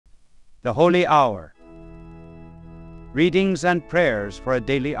The Holy Hour. Readings and prayers for a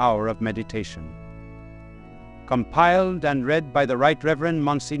daily hour of meditation. Compiled and read by the Right Reverend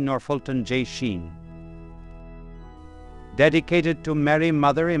Monsignor Fulton J. Sheen. Dedicated to Mary,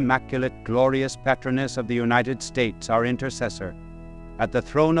 Mother Immaculate, glorious patroness of the United States, our intercessor, at the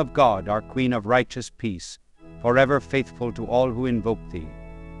throne of God, our Queen of righteous peace, forever faithful to all who invoke thee.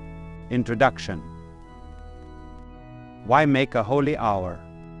 Introduction. Why make a holy hour?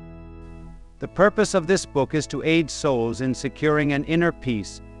 The purpose of this book is to aid souls in securing an inner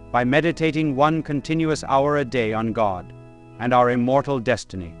peace by meditating one continuous hour a day on God and our immortal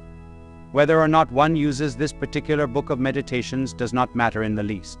destiny. Whether or not one uses this particular book of meditations does not matter in the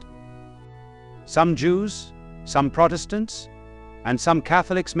least. Some Jews, some Protestants, and some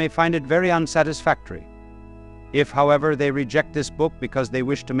Catholics may find it very unsatisfactory. If, however, they reject this book because they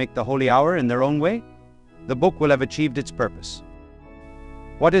wish to make the holy hour in their own way, the book will have achieved its purpose.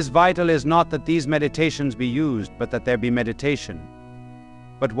 What is vital is not that these meditations be used, but that there be meditation.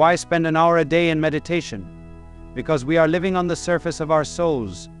 But why spend an hour a day in meditation? Because we are living on the surface of our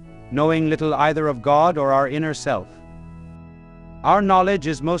souls, knowing little either of God or our inner self. Our knowledge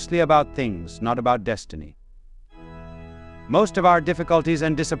is mostly about things, not about destiny. Most of our difficulties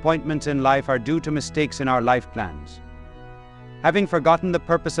and disappointments in life are due to mistakes in our life plans. Having forgotten the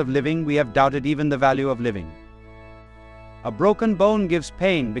purpose of living, we have doubted even the value of living. A broken bone gives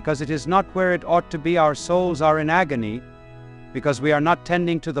pain because it is not where it ought to be. Our souls are in agony because we are not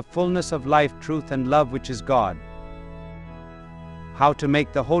tending to the fullness of life, truth, and love, which is God. How to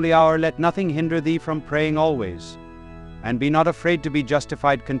make the holy hour? Let nothing hinder thee from praying always, and be not afraid to be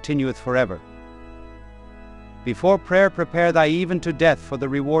justified continueth forever. Before prayer prepare thy even to death for the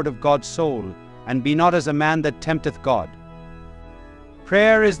reward of God's soul, and be not as a man that tempteth God.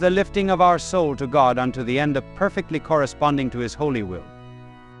 Prayer is the lifting of our soul to God unto the end of perfectly corresponding to His holy will.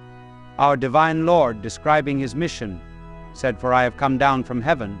 Our divine Lord, describing His mission, said, "For I have come down from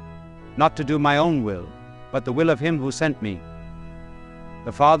heaven, not to do my own will, but the will of Him who sent me.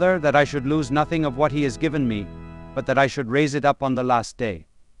 The Father, that I should lose nothing of what He has given me, but that I should raise it up on the last day.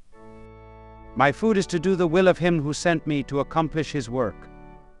 My food is to do the will of Him who sent me to accomplish His work."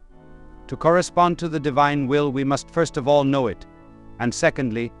 To correspond to the divine will, we must first of all know it, and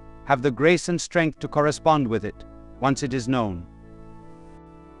secondly, have the grace and strength to correspond with it, once it is known.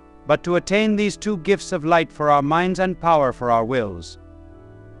 But to attain these two gifts of light for our minds and power for our wills,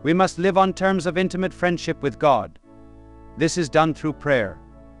 we must live on terms of intimate friendship with God. This is done through prayer.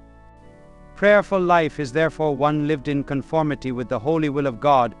 Prayerful life is therefore one lived in conformity with the holy will of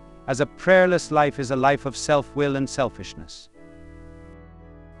God, as a prayerless life is a life of self-will and selfishness.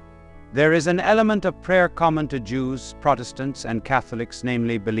 There is an element of prayer common to Jews, Protestants, and Catholics,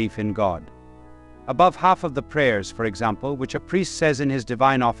 namely belief in God. Above half of the prayers, for example, which a priest says in his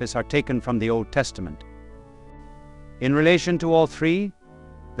divine office are taken from the Old Testament. In relation to all three,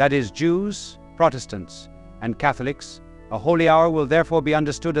 that is, Jews, Protestants, and Catholics, a holy hour will therefore be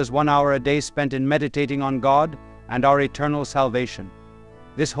understood as 1 hour a day spent in meditating on God and our eternal salvation.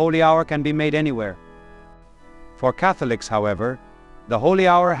 This holy hour can be made anywhere. For Catholics, however, the holy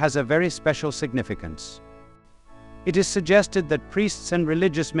hour has a very special significance. It is suggested that priests and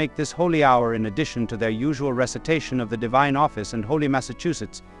religious make this holy hour in addition to their usual recitation of the divine office and Holy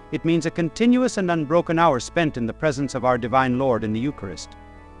Massachusetts. It means a continuous and unbroken hour spent in the presence of our divine Lord in the Eucharist.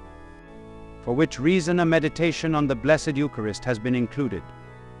 For which reason a meditation on the Blessed Eucharist has been included.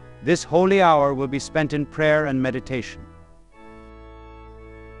 This holy hour will be spent in prayer and meditation.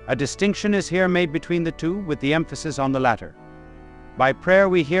 A distinction is here made between the two, with the emphasis on the latter. By prayer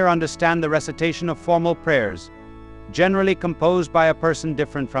we here understand the recitation of formal prayers, generally composed by a person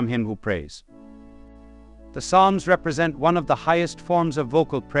different from him who prays. The Psalms represent one of the highest forms of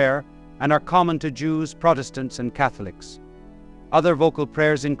vocal prayer and are common to Jews, Protestants, and Catholics. Other vocal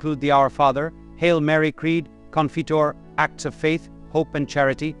prayers include the Our Father, Hail Mary Creed, Confiteor, Acts of Faith, Hope and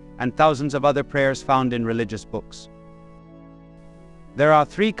Charity, and thousands of other prayers found in religious books. There are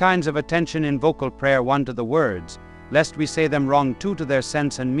three kinds of attention in vocal prayer: 1 to the words, lest we say them wrong; 2 to their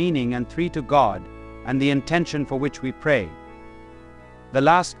sense and meaning; and 3 to God and the intention for which we pray. The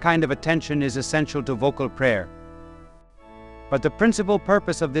last kind of attention is essential to vocal prayer. But the principal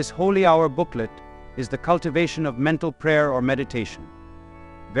purpose of this holy hour booklet is the cultivation of mental prayer or meditation.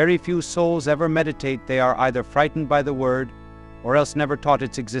 Very few souls ever meditate. They are either frightened by the word or else never taught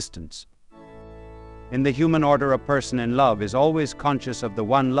its existence. In the human order, a person in love is always conscious of the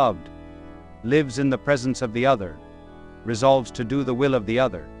one loved, lives in the presence of the other, resolves to do the will of the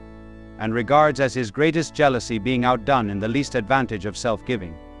other, and regards as his greatest jealousy being outdone in the least advantage of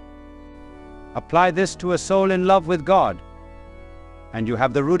self-giving. Apply this to a soul in love with God. and you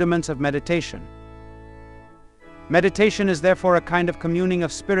have the rudiments of meditation. Meditation is therefore a kind of communing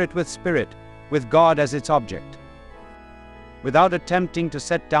of spirit, with God as its object. Without attempting to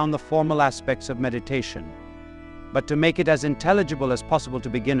set down the formal aspects of meditation, but to make it as intelligible as possible to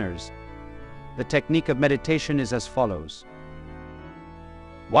beginners, the technique of meditation is as follows.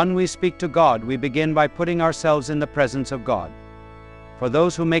 When we speak to God, we begin by putting ourselves in the presence of God. For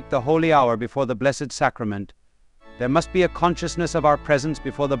those who make the holy hour before the Blessed Sacrament, there must be a consciousness of our presence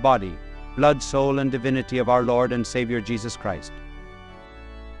before the body, blood, soul, and divinity of our Lord and Savior Jesus Christ.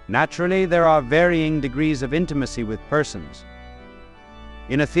 Naturally, there are varying degrees of intimacy with persons.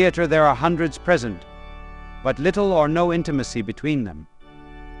 In a theater there are hundreds present, but little or no intimacy between them.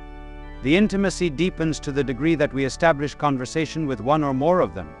 The intimacy deepens to the degree that we establish conversation with one or more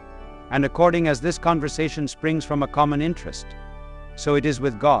of them, and according as this conversation springs from a common interest, so it is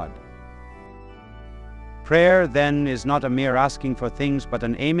with God. Prayer, then, is not a mere asking for things, but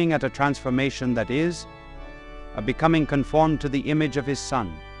an aiming at a transformation that is, a becoming conformed to the image of His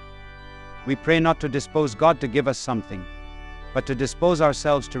Son. We pray not to dispose God to give us something, but to dispose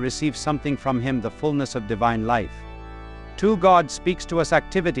ourselves to receive something from Him, the fullness of divine life. To God speaks to us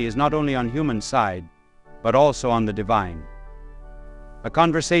activity is not only on human side, but also on the divine. A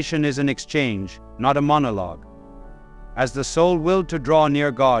conversation is an exchange, not a monologue. As the soul willed to draw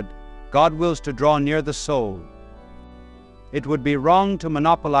near God, God wills to draw near the soul. It would be wrong to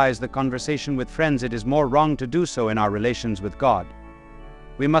monopolize the conversation with friends. It is more wrong to do so in our relations with God.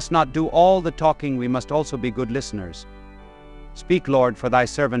 We must not do all the talking, we must also be good listeners. Speak, Lord, for thy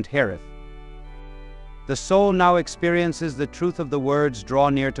servant heareth. The soul now experiences the truth of the words, draw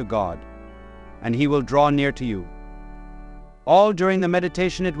near to God, and He will draw near to you. All during the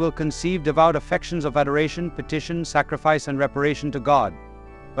meditation it will conceive devout affections of adoration, petition, sacrifice, and reparation to God,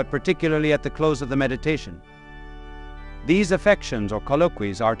 but particularly at the close of the meditation. These affections or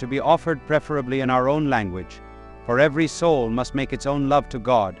colloquies are to be offered preferably in our own language, for every soul must make its own love to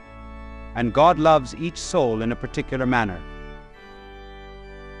God, and God loves each soul in a particular manner.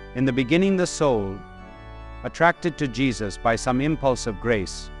 In the beginning, the soul, attracted to Jesus by some impulse of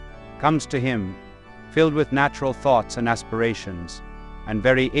grace, comes to Him, filled with natural thoughts and aspirations, and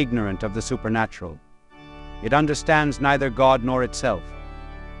very ignorant of the supernatural. It understands neither God nor itself.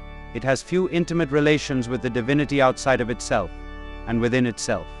 It has few intimate relations with the divinity outside of itself and within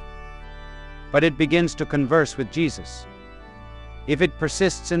itself. But it begins to converse with Jesus. If it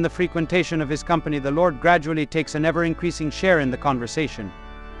persists in the frequentation of His company, the Lord gradually takes an ever-increasing share in the conversation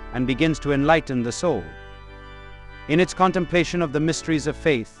and begins to enlighten the soul. In its contemplation of the mysteries of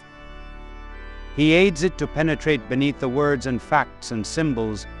faith, He aids it to penetrate beneath the words and facts and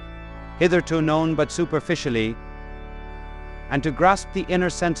symbols hitherto known but superficially, and to grasp the inner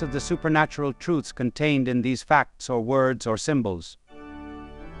sense of the supernatural truths contained in these facts or words or symbols.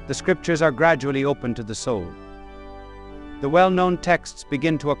 The Scriptures are gradually opened to the soul. The well-known texts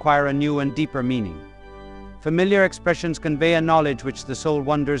begin to acquire a new and deeper meaning. Familiar expressions convey a knowledge which the soul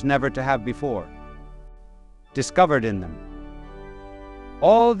wonders never to have before discovered in them.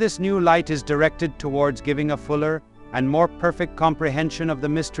 All this new light is directed towards giving a fuller and more perfect comprehension of the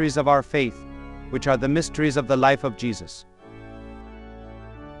mysteries of our faith, which are the mysteries of the life of Jesus.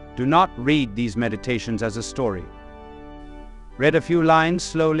 Do not read these meditations as a story. Read a few lines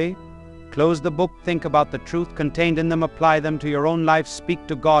slowly, close the book, think about the truth contained in them, apply them to your own life, speak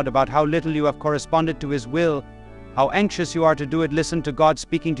to God about how little you have corresponded to His will, how anxious you are to do it, listen to God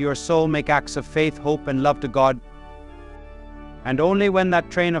speaking to your soul, make acts of faith, hope, and love to God. And only when that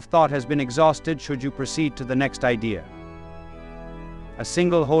train of thought has been exhausted should you proceed to the next idea. A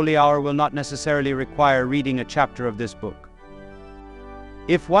single holy hour will not necessarily require reading a chapter of this book.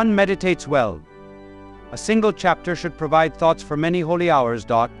 If one meditates well, a single chapter should provide thoughts for many holy hours.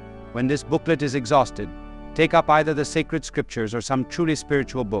 When this booklet is exhausted, take up either the sacred scriptures or some truly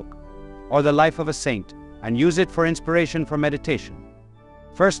spiritual book, or the life of a saint, and use it for inspiration for meditation.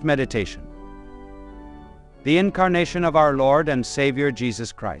 First meditation. The Incarnation of our Lord and Savior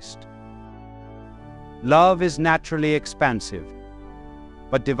Jesus Christ. Love is naturally expansive,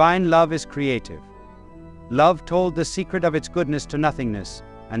 but divine love is creative. Love told the secret of its goodness to nothingness,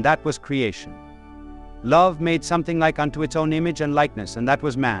 and that was creation. Love made something like unto its own image and likeness, and that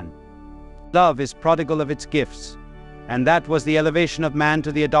was man. Love is prodigal of its gifts, and that was the elevation of man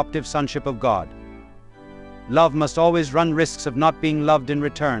to the adoptive sonship of God. Love must always run risks of not being loved in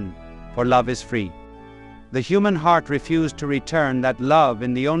return, for love is free. The human heart refused to return that love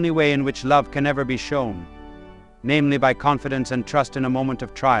in the only way in which love can ever be shown, namely by confidence and trust in a moment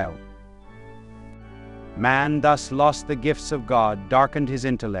of trial. Man thus lost the gifts of God, darkened his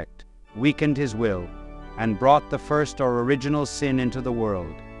intellect, weakened his will, and brought the first or original sin into the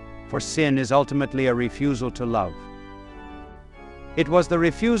world, for sin is ultimately a refusal to love. It was the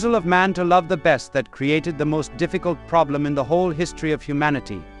refusal of man to love the best that created the most difficult problem in the whole history of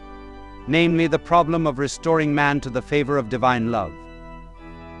humanity, namely the problem of restoring man to the favor of divine love.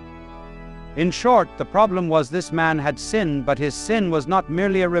 In short, the problem was this man had sinned, but his sin was not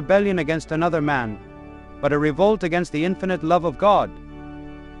merely a rebellion against another man, but a revolt against the infinite love of God.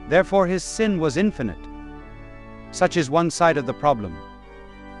 Therefore his sin was infinite. Such is one side of the problem.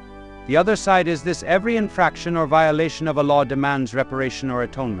 The other side is this: every infraction or violation of a law demands reparation or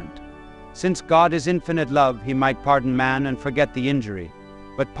atonement. Since God is infinite love, he might pardon man and forget the injury,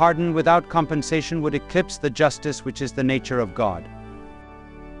 but pardon without compensation would eclipse the justice which is the nature of God.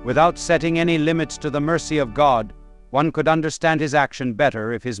 Without setting any limits to the mercy of God, one could understand his action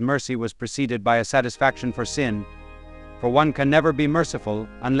better if his mercy was preceded by a satisfaction for sin, for one can never be merciful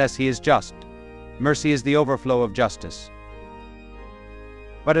unless he is just. Mercy is the overflow of justice.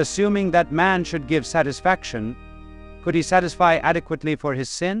 But assuming that man should give satisfaction, could he satisfy adequately for his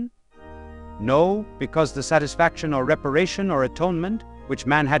sin? No, because the satisfaction or reparation or atonement which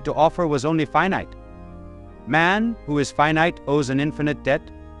man had to offer was only finite. Man, who is finite, owes an infinite debt.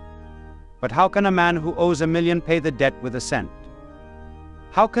 But how can a man who owes 1,000,000 pay the debt with a cent?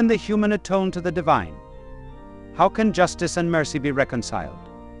 How can the human atone to the divine? How can justice and mercy be reconciled?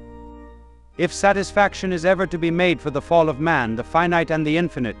 If satisfaction is ever to be made for the fall of man, the finite and the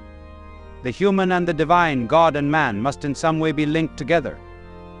infinite, the human and the divine, God and man, must in some way be linked together.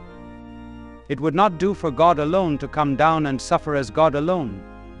 It would not do for God alone to come down and suffer as God alone,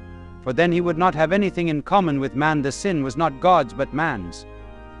 for then he would not have anything in common with man. The sin was not God's but man's.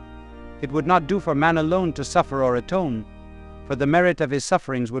 It would not do for man alone to suffer or atone, for the merit of his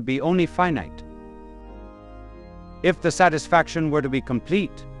sufferings would be only finite. If the satisfaction were to be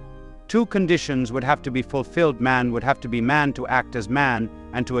complete, two conditions would have to be fulfilled. Man would have to be man to act as man,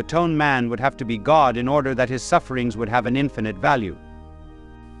 and to atone man would have to be God in order that his sufferings would have an infinite value.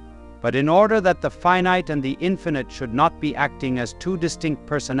 But in order that the finite and the infinite should not be acting as two distinct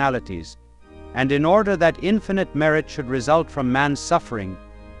personalities, and in order that infinite merit should result from man's suffering,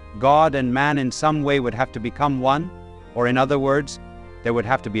 God and man in some way would have to become one, or in other words, there would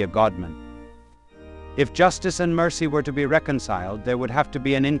have to be a God-man. If justice and mercy were to be reconciled, there would have to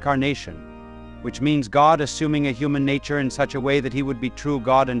be an incarnation, which means God assuming a human nature in such a way that he would be true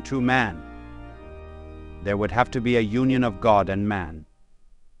God and true man. There would have to be a union of God and man.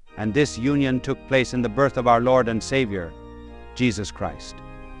 And this union took place in the birth of our Lord and Savior, Jesus Christ.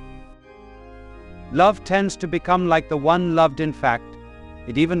 Love tends to become like the one loved. In fact,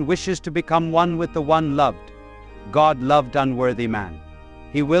 it even wishes to become one with the one loved. God loved unworthy man.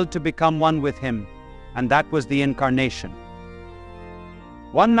 He willed to become one with him, and that was the incarnation.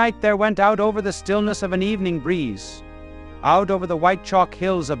 One night there went out over the stillness of an evening breeze, out over the white chalk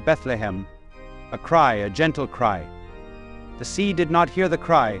hills of Bethlehem, a cry, a gentle cry. The sea did not hear the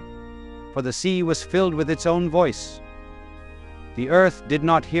cry, for the sea was filled with its own voice. The earth did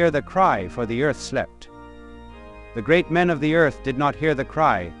not hear the cry, for the earth slept. The great men of the earth did not hear the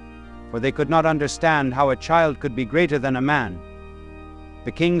cry, for they could not understand how a child could be greater than a man.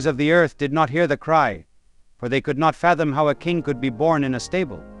 The kings of the earth did not hear the cry, for they could not fathom how a king could be born in a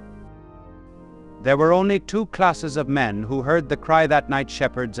stable. There were only two classes of men who heard the cry that night: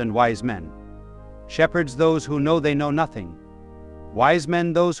 shepherds and wise men. Shepherds, those who know they know nothing. Wise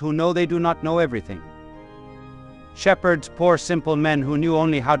men, those who know they do not know everything. Shepherds, poor simple men who knew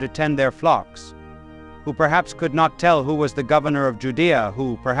only how to tend their flocks, who perhaps could not tell who was the governor of Judea,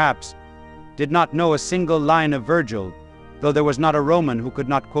 who perhaps did not know a single line of Virgil, though there was not a Roman who could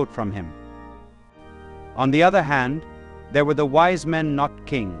not quote from him. On the other hand, there were the wise men, not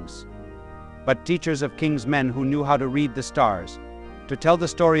kings, but teachers of kings, men who knew how to read the stars, to tell the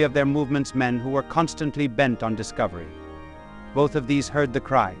story of their movements, men who were constantly bent on discovery. Both of these heard the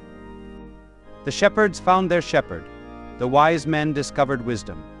cry. The shepherds found their shepherd, the wise men discovered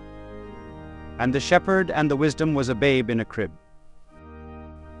wisdom. And the shepherd and the wisdom was a babe in a crib.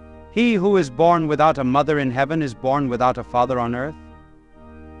 He who is born without a mother in heaven is born without a father on earth.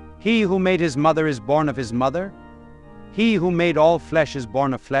 He who made his mother is born of his mother. He who made all flesh is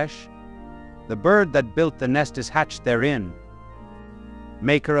born of flesh. The bird that built the nest is hatched therein.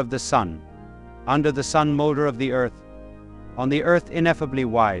 Maker of the sun, under the sun molder of the earth, on the earth ineffably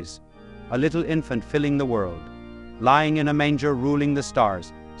wise, a little infant filling the world, lying in a manger ruling the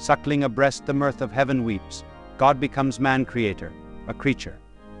stars, suckling a breast the mirth of heaven weeps. God becomes man, creator, a creature.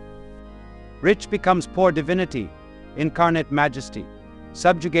 Rich becomes poor, divinity, incarnate majesty,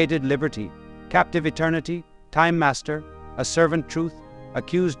 subjugated liberty, captive eternity, time master, a servant truth,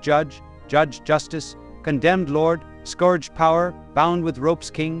 accused judge, judge justice, condemned Lord, scourged power, bound with ropes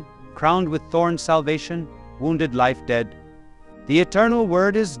King, crowned with thorns salvation, wounded life dead. The eternal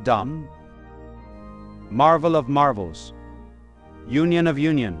word is dumb. Marvel of marvels. Union of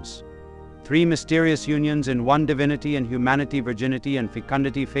unions. Three mysterious unions in one divinity and humanity, virginity and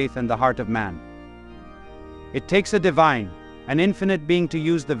fecundity, faith and the heart of man. It takes a divine, an infinite being to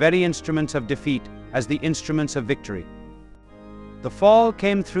use the very instruments of defeat as the instruments of victory. The fall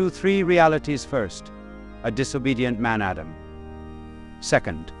came through three realities. First, a disobedient man Adam.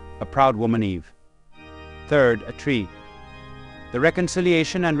 Second, a proud woman Eve. Third, a tree. The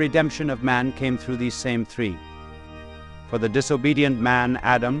reconciliation and redemption of man came through these same three. For the disobedient man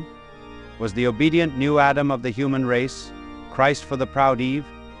Adam was the obedient new Adam of the human race, Christ for the proud Eve.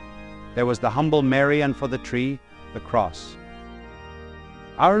 There was the humble Mary, and for the tree, the cross.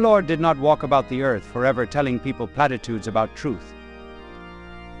 Our Lord did not walk about the earth forever telling people platitudes about truth.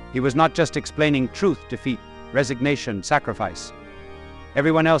 He was not just explaining truth, defeat, resignation, sacrifice.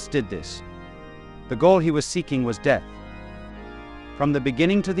 Everyone else did this. The goal he was seeking was death. From the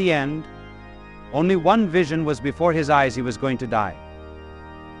beginning to the end, only one vision was before his eyes: he was going to die.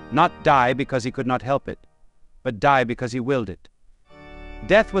 Not die because he could not help it, but die because he willed it.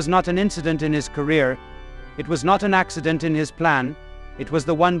 Death was not an incident in his career, it was not an accident in his plan, it was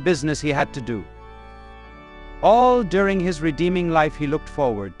the one business he had to do. All during his redeeming life he looked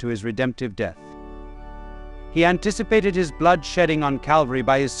forward to his redemptive death. He anticipated his blood shedding on Calvary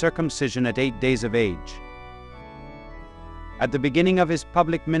by his circumcision at 8 days of age. At the beginning of his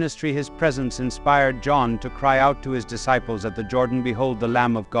public ministry, his presence inspired John to cry out to his disciples at the Jordan, "Behold the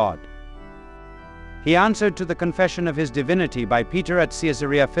Lamb of God." He answered to the confession of his divinity by Peter at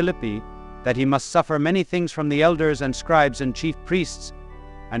Caesarea Philippi that he must suffer many things from the elders and scribes and chief priests,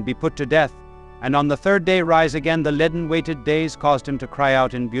 and be put to death, and on the third day rise again. The leaden-weighted days caused him to cry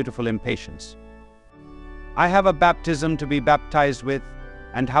out in beautiful impatience, "I have a baptism to be baptized with,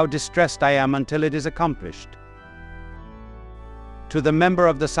 and how distressed I am until it is accomplished." To the member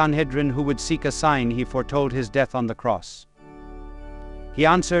of the Sanhedrin who would seek a sign, he foretold his death on the cross. He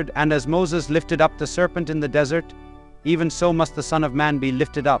answered, "And as Moses lifted up the serpent in the desert, even so must the Son of Man be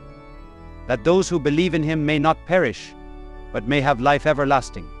lifted up, that those who believe in him may not perish, but may have life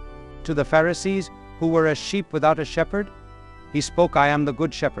everlasting." To the Pharisees, who were as sheep without a shepherd, he spoke, "I am the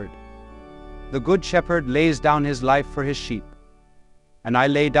good shepherd. The good shepherd lays down his life for his sheep, and I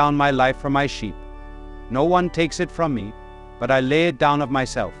lay down my life for my sheep. No one takes it from me, but I lay it down of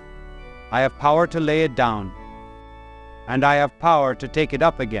myself. I have power to lay it down, and I have power to take it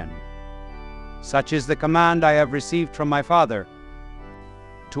up again. Such is the command I have received from my Father."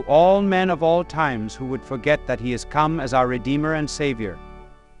 To all men of all times who would forget that he is come as our Redeemer and Savior,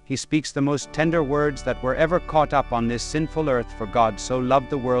 he speaks the most tender words that were ever caught up on this sinful earth. "For God so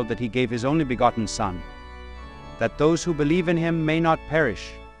loved the world that he gave his only begotten Son, that those who believe in him may not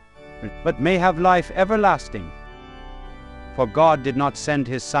perish, but may have life everlasting. For God did not send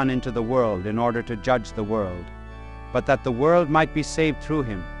his Son into the world in order to judge the world, but that the world might be saved through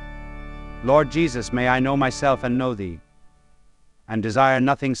him. Lord Jesus, may I know myself and know thee, and desire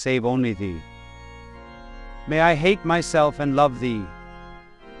nothing save only thee. May I hate myself and love thee.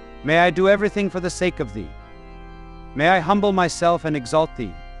 May I do everything for the sake of thee. May I humble myself and exalt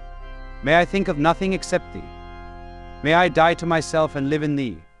thee. May I think of nothing except thee. May I die to myself and live in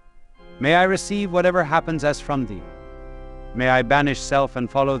thee. May I receive whatever happens as from thee. May I banish self and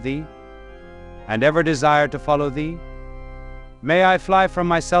follow thee, and ever desire to follow thee. May I fly from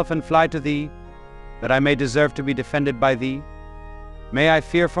myself and fly to thee, that I may deserve to be defended by thee. May I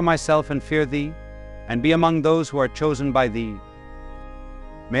fear for myself and fear thee, and be among those who are chosen by thee.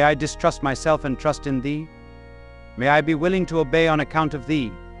 May I distrust myself and trust in thee. May I be willing to obey on account of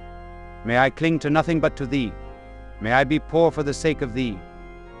thee. May I cling to nothing but to thee. May I be poor for the sake of thee.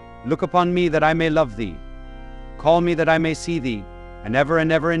 Look upon me that I may love thee. Call me that I may see thee, and ever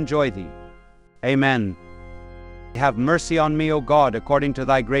enjoy thee. Amen. Have mercy on me, O God, according to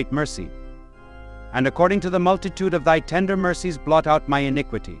thy great mercy, and according to the multitude of thy tender mercies blot out my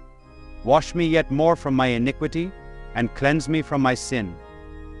iniquity. Wash me yet more from my iniquity, and cleanse me from my sin.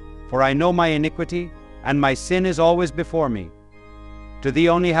 For I know my iniquity, and my sin is always before me. To thee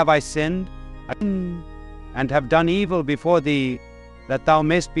only have I sinned, and have done evil before thee, that thou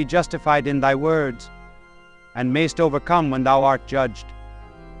mayst be justified in thy words, and mayst overcome when thou art judged.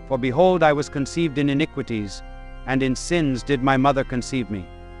 For behold, I was conceived in iniquities, and in sins did my mother conceive me.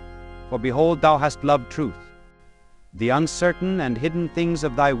 For behold, thou hast loved truth. The uncertain and hidden things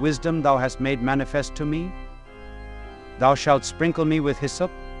of thy wisdom thou hast made manifest to me. Thou shalt sprinkle me with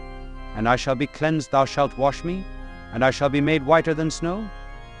hyssop, and I shall be cleansed. Thou shalt wash me, and I shall be made whiter than snow.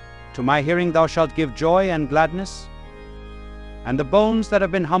 To my hearing thou shalt give joy and gladness, and the bones that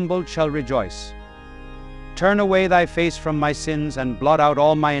have been humbled shall rejoice. Turn away thy face from my sins, and blot out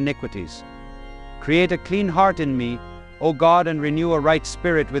all my iniquities. Create a clean heart in me, O God, and renew a right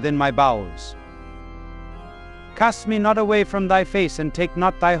spirit within my bowels. Cast me not away from thy face, and take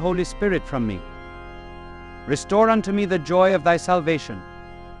not thy Holy Spirit from me. Restore unto me the joy of thy salvation,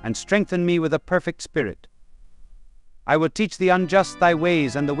 and strengthen me with a perfect spirit. I will teach the unjust thy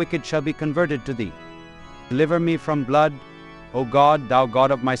ways, and the wicked shall be converted to thee. Deliver me from blood, O God, thou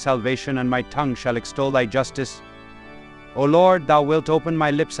God of my salvation, and my tongue shall extol thy justice. O Lord, thou wilt open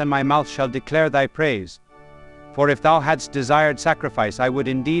my lips, and my mouth shall declare thy praise. For if thou hadst desired sacrifice, I would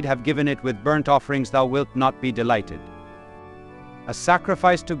indeed have given it. With burnt offerings thou wilt not be delighted. A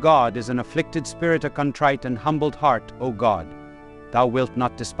sacrifice to God is an afflicted spirit, a contrite and humbled heart, O God, thou wilt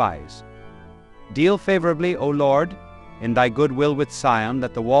not despise. Deal favorably, O Lord, in thy good will with Sion,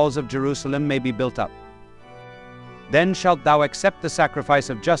 that the walls of Jerusalem may be built up. Then shalt thou accept the sacrifice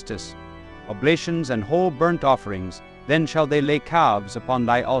of justice, oblations and whole burnt offerings. Then shall they lay calves upon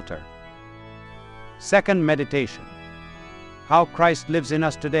thy altar. Second meditation. How Christ lives in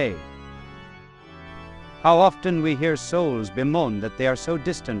us today. How often we hear souls bemoan that they are so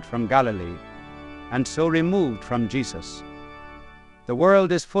distant from Galilee, and so removed from Jesus. The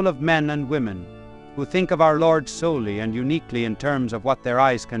world is full of men and women who think of our Lord solely and uniquely in terms of what their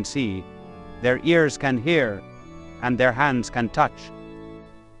eyes can see, their ears can hear, and their hands can touch.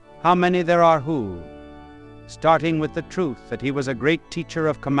 How many there are who, starting with the truth that he was a great teacher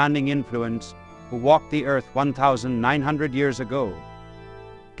of commanding influence who walked the earth 1,900 years ago,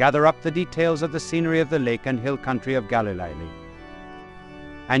 gather up the details of the scenery of the lake and hill country of Galilee,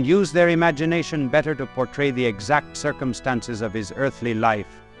 and use their imagination better to portray the exact circumstances of his earthly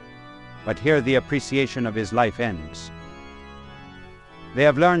life, but here the appreciation of his life ends. They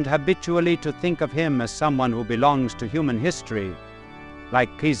have learned habitually to think of him as someone who belongs to human history, like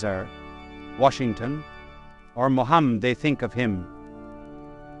Caesar, Washington, or Muhammad. They think of him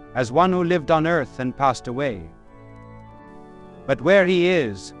as one who lived on earth and passed away. But where he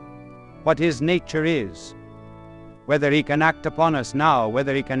is, what his nature is, whether he can act upon us now,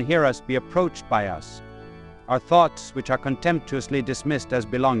 whether he can hear us, be approached by us, are thoughts which are contemptuously dismissed as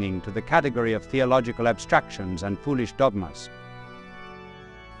belonging to the category of theological abstractions and foolish dogmas.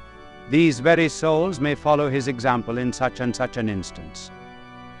 These very souls may follow his example in such and such an instance,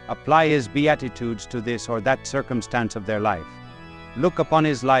 apply his beatitudes to this or that circumstance of their life, look upon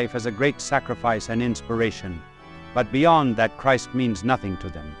his life as a great sacrifice and inspiration, but beyond that Christ means nothing to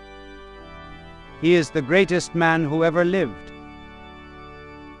them. He is the greatest man who ever lived,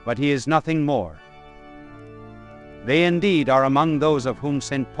 but he is nothing more. They indeed are among those of whom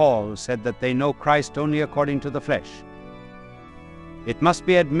St. Paul said that they know Christ only according to the flesh. It must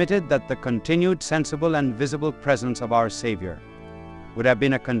be admitted that the continued sensible and visible presence of our Savior would have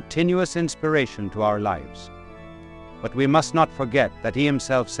been a continuous inspiration to our lives. But we must not forget that he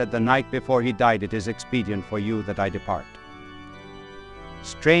himself said the night before he died, "It is expedient for you that I depart."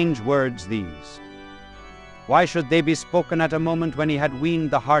 Strange words these. Why should they be spoken at a moment when he had weaned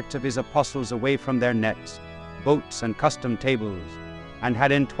the hearts of his apostles away from their nets, boats, and custom tables, and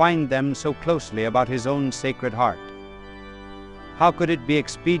had entwined them so closely about his own sacred heart? How could it be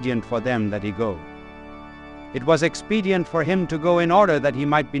expedient for them that he go? It was expedient for him to go in order that he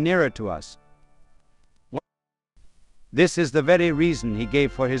might be nearer to us. This is the very reason he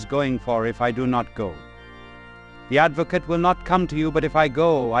gave for his going, for if I do not go, the advocate will not come to you, but if I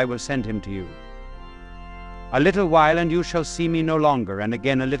go, I will send him to you. A little while and you shall see me no longer, and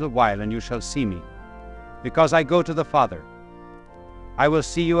again a little while and you shall see me, because I go to the Father. I will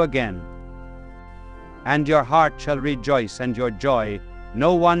see you again, and your heart shall rejoice, and your joy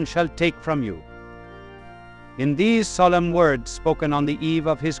no one shall take from you. In these solemn words spoken on the eve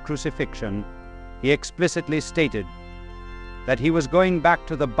of his crucifixion, he explicitly stated that he was going back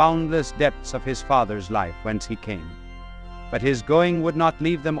to the boundless depths of his Father's life whence he came. But his going would not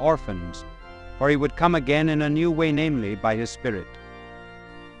leave them orphans, for he would come again in a new way, namely by his Spirit.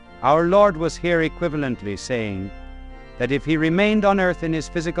 Our Lord was here equivalently saying that if he remained on earth in his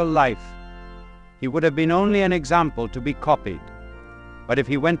physical life, he would have been only an example to be copied. But if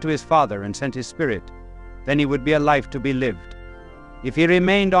he went to his Father and sent his Spirit, then he would be a life to be lived. If he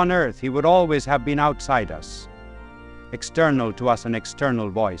remained on earth, he would always have been outside us, external to us, an external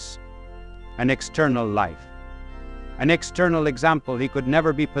voice, an external life, an external example. He could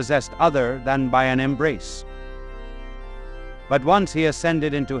never be possessed other than by an embrace. But once he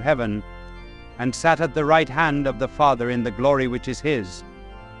ascended into heaven and sat at the right hand of the Father in the glory which is his,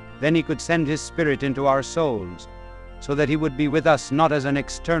 then he could send his Spirit into our souls, so that he would be with us not as an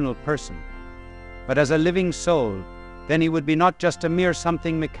external person, but as a living soul. Then he would be not just a mere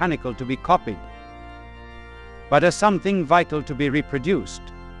something mechanical to be copied, but as something vital to be reproduced,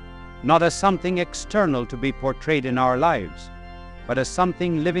 not as something external to be portrayed in our lives, but as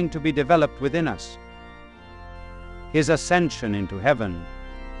something living to be developed within us. His ascension into heaven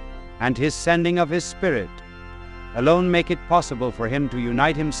and his sending of his Spirit alone make it possible for him to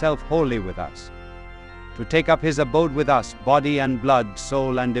unite himself wholly with us, to take up his abode with us, body and blood,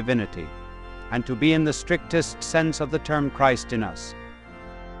 soul and divinity, and to be in the strictest sense of the term Christ in us.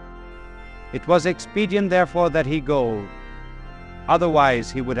 It was expedient therefore that he go, otherwise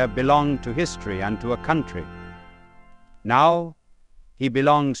he would have belonged to history and to a country. Now he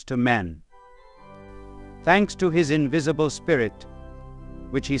belongs to men. Thanks to his invisible Spirit,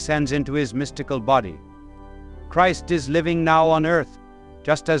 which he sends into his mystical body, Christ is living now on earth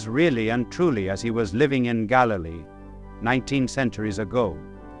just as really and truly as he was living in Galilee 19 centuries ago.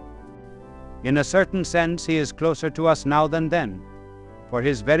 In a certain sense, he is closer to us now than then, for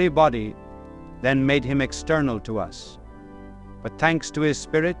his very body then made him external to us. But thanks to his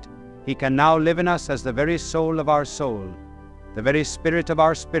Spirit, he can now live in us as the very soul of our soul, the very spirit of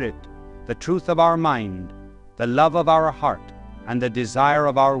our spirit, the truth of our mind, the love of our heart, and the desire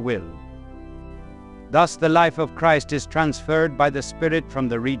of our will. Thus the life of Christ is transferred by the Spirit from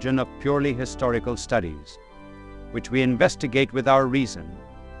the region of purely historical studies, which we investigate with our reason,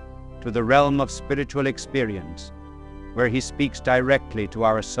 to the realm of spiritual experience, where he speaks directly to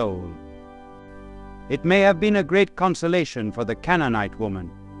our soul. It may have been a great consolation for the Canaanite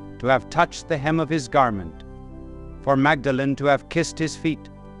woman to have touched the hem of his garment, for Magdalene to have kissed his feet,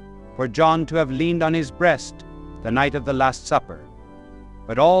 for John to have leaned on his breast the night of the Last Supper.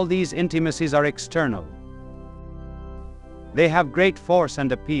 But all these intimacies are external. They have great force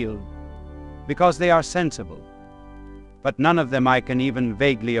and appeal because they are sensible, but none of them I can even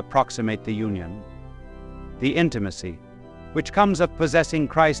vaguely approximate the union, the intimacy, which comes of possessing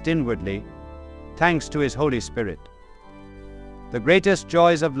Christ inwardly, thanks to his Holy Spirit. The greatest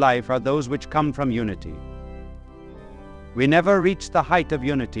joys of life are those which come from unity. We never reach the height of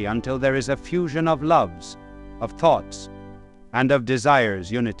unity until there is a fusion of loves, of thoughts, and of desires,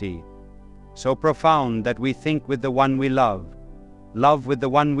 unity so profound that we think with the one we love with the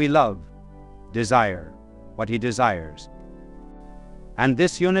one we love, desire what he desires. And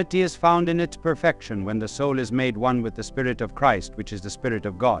this unity is found in its perfection when the soul is made one with the Spirit of Christ, which is the Spirit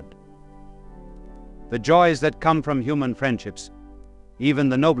of God. The joys that come from human friendships, even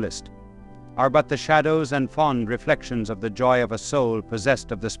the noblest, are but the shadows and fond reflections of the joy of a soul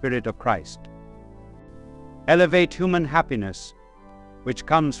possessed of the Spirit of Christ. Elevate human happiness, which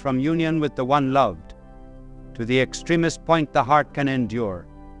comes from union with the one loved, to the extremest point the heart can endure,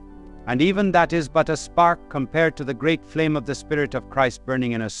 and even that is but a spark compared to the great flame of the Spirit of Christ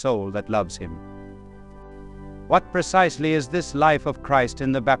burning in a soul that loves him. What precisely is this life of Christ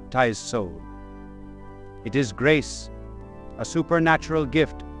in the baptized soul? It is grace, a supernatural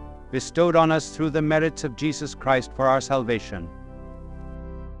gift bestowed on us through the merits of Jesus Christ for our salvation.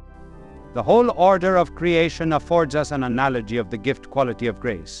 The whole order of creation affords us an analogy of the gift quality of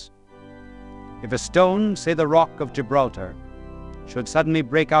grace. If a stone, say the rock of Gibraltar, should suddenly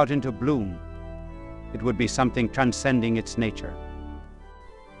break out into bloom, it would be something transcending its nature.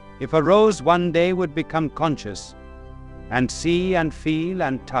 If a rose one day would become conscious and see and feel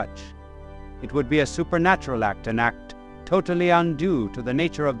and touch, it would be a supernatural act, an act totally undue to the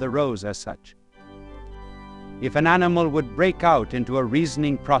nature of the rose as such. If an animal would break out into a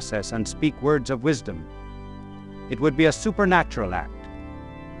reasoning process and speak words of wisdom, it would be a supernatural act,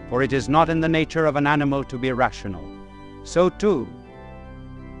 for it is not in the nature of an animal to be irrational. So too,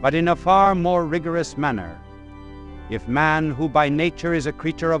 but in a far more rigorous manner, if man, who by nature is a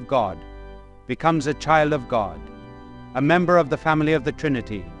creature of God, becomes a child of God, a member of the family of the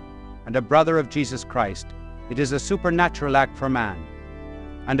Trinity, and a brother of Jesus Christ, it is a supernatural act for man,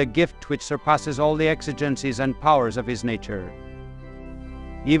 and a gift which surpasses all the exigencies and powers of his nature,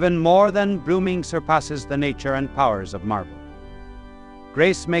 even more than blooming surpasses the nature and powers of marble.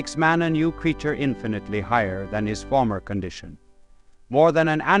 Grace makes man a new creature infinitely higher than his former condition, more than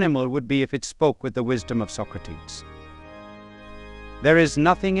an animal would be if it spoke with the wisdom of Socrates. There is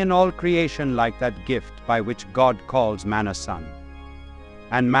nothing in all creation like that gift by which God calls man a son,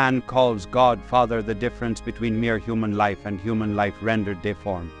 and man calls God Father. The difference between mere human life and human life rendered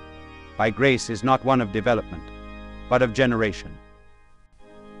deformed by grace is not one of development, but of generation.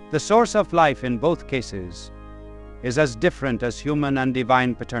 The source of life in both cases is as different as human and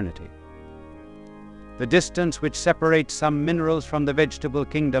divine paternity. The distance which separates some minerals from the vegetable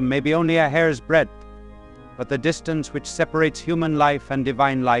kingdom may be only a hair's breadth, but the distance which separates human life and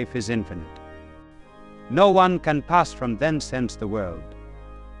divine life is infinite. No one can pass from thence, hence the world,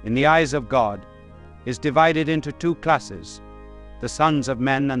 in the eyes of God, is divided into two classes, the sons of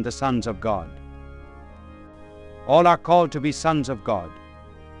men and the sons of God. All are called to be sons of God,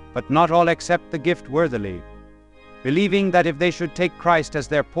 but not all accept the gift worthily, believing that if they should take Christ as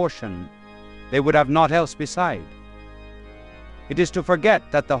their portion, they would have naught else beside. It is to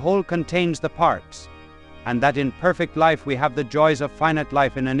forget that the whole contains the parts, and that in perfect life we have the joys of finite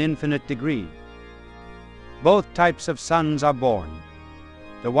life in an infinite degree. Both types of sons are born,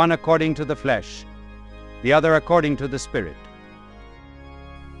 the one according to the flesh, the other according to the Spirit.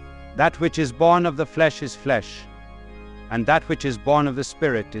 That which is born of the flesh is flesh, and that which is born of the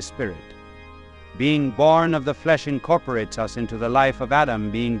Spirit is spirit. Being born of the flesh incorporates us into the life of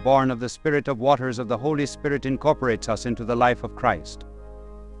Adam, being born of the Spirit of waters of the Holy Spirit incorporates us into the life of Christ.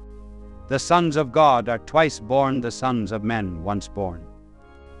 The sons of God are twice born, the sons of men once born.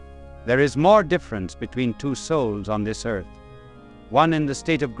 There is more difference between two souls on this earth, one in the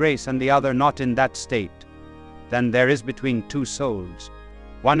state of grace and the other not in that state, than there is between two souls,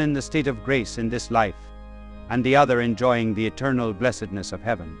 one in the state of grace in this life, and the other enjoying the eternal blessedness of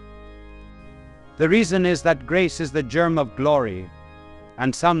heaven. The reason is that grace is the germ of glory,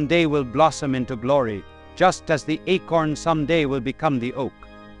 and some day will blossom into glory, just as the acorn some day will become the oak.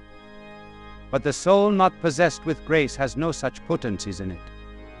 But the soul not possessed with grace has no such potencies in it.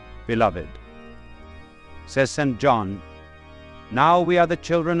 Beloved, says St. John, now we are the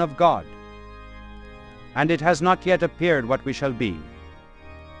children of God, and it has not yet appeared what we shall be.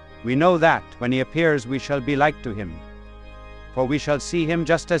 We know that when he appears we shall be like to him, for we shall see him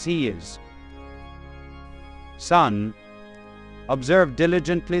just as he is. Son, observe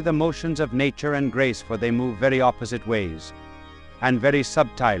diligently the motions of nature and grace, for they move very opposite ways, and very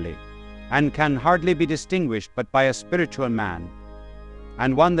subtilely, and can hardly be distinguished but by a spiritual man,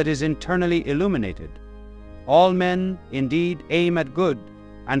 and one that is internally illuminated. All men, indeed, aim at good,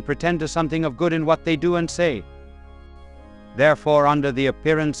 and pretend to something of good in what they do and say. Therefore, under the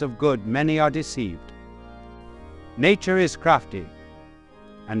appearance of good, many are deceived. Nature is crafty,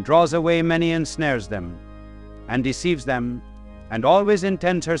 and draws away many, ensnares them, and deceives them, and always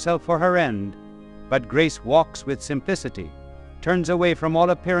intends herself for her end. But grace walks with simplicity, turns away from all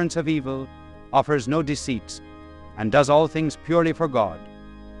appearance of evil, offers no deceits, and does all things purely for God,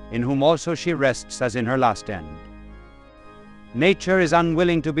 in whom also she rests as in her last end. Nature is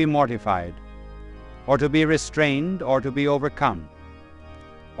unwilling to be mortified, or to be restrained, or to be overcome,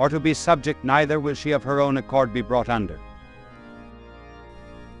 or to be subject, neither will she of her own accord be brought under.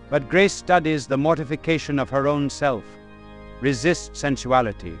 But grace studies the mortification of her own self, resists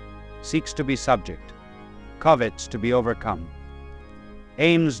sensuality, seeks to be subject, covets to be overcome,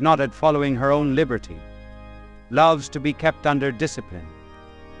 aims not at following her own liberty, loves to be kept under discipline,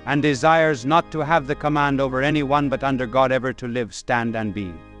 and desires not to have the command over any one but under God, ever to live, stand, and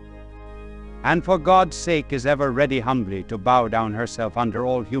be. And for God's sake is ever ready humbly to bow down herself under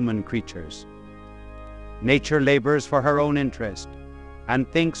all human creatures. Nature labors for her own interest, and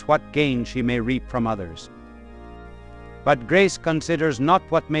thinks what gain she may reap from others. But grace considers not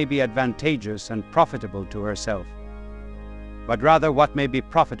what may be advantageous and profitable to herself, but rather what may be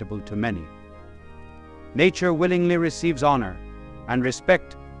profitable to many. Nature willingly receives honor and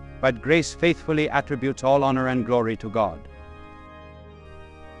respect, but grace faithfully attributes all honor and glory to God.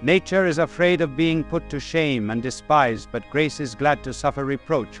 Nature is afraid of being put to shame and despised, but grace is glad to suffer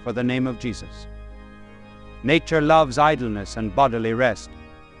reproach for the name of Jesus. Nature loves idleness and bodily rest,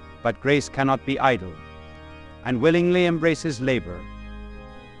 but grace cannot be idle, and willingly embraces labor.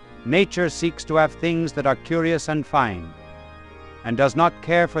 Nature seeks to have things that are curious and fine, and does not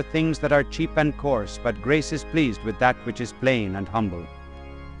care for things that are cheap and coarse, but grace is pleased with that which is plain and humble,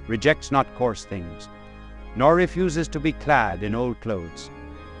 rejects not coarse things, nor refuses to be clad in old clothes.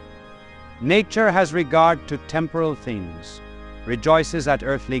 Nature has regard to temporal things, rejoices at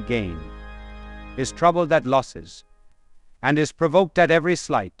earthly gain, is troubled at losses, and is provoked at every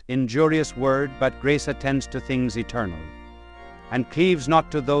slight, injurious word, but grace attends to things eternal, and cleaves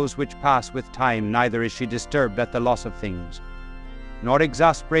not to those which pass with time, neither is she disturbed at the loss of things, nor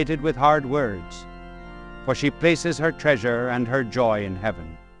exasperated with hard words, for she places her treasure and her joy in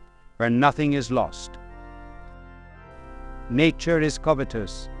heaven, where nothing is lost. Nature is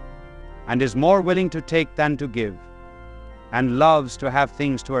covetous, and is more willing to take than to give, and loves to have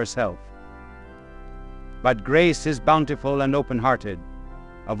things to herself. But grace is bountiful and open-hearted,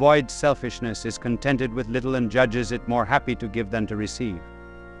 avoids selfishness, is contented with little, and judges it more happy to give than to receive.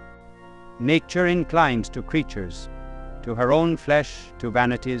 Nature inclines to creatures, to her own flesh, to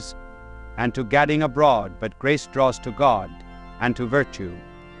vanities, and to gadding abroad, but grace draws to God, and to virtue,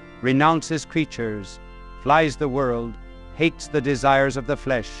 renounces creatures, flies the world, hates the desires of the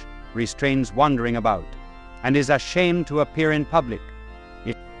flesh, restrains wandering about, and is ashamed to appear in public.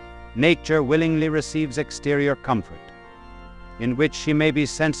 Nature willingly receives exterior comfort, in which she may be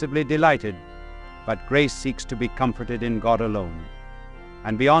sensibly delighted, but grace seeks to be comforted in God alone,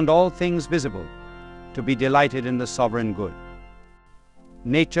 and beyond all things visible, to be delighted in the sovereign good.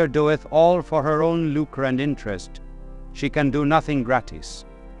 Nature doeth all for her own lucre and interest. She can do nothing gratis,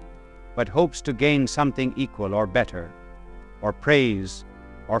 but hopes to gain something equal or better, or praise,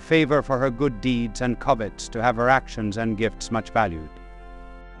 or favor for her good deeds, and covets to have her actions and gifts much valued.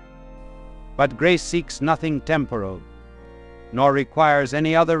 But grace seeks nothing temporal, nor requires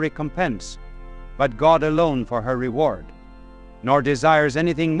any other recompense, but God alone for her reward, nor desires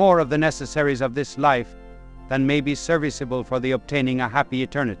anything more of the necessaries of this life than may be serviceable for the obtaining a happy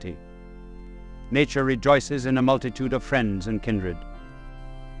eternity. Nature rejoices in a multitude of friends and kindred.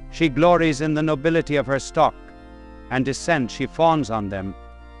 She glories in the nobility of her stock, and descent she fawns on them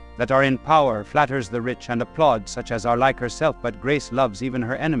that are in power, flatters the rich, and applauds such as are like herself, but grace loves even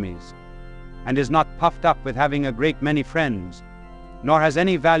her enemies, and is not puffed up with having a great many friends, nor has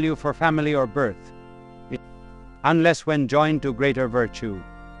any value for family or birth, unless when joined to greater virtue.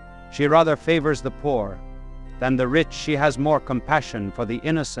 She rather favors the poor than the rich. She has more compassion for the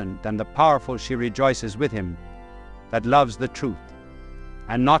innocent than the powerful. She rejoices with him that loves the truth,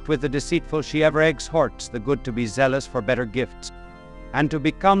 and not with the deceitful. She ever exhorts the good to be zealous for better gifts, and to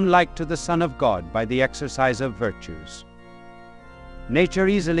become like to the Son of God by the exercise of virtues. Nature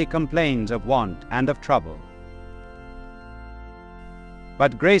easily complains of want and of trouble,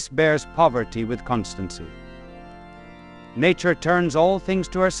 but grace bears poverty with constancy. Nature turns all things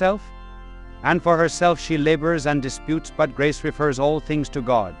to herself, and for herself she labors and disputes, but grace refers all things to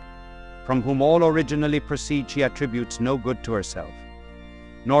God, from whom all originally proceed. She attributes no good to herself,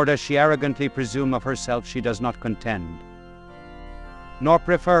 nor does she arrogantly presume of herself. She does not contend, nor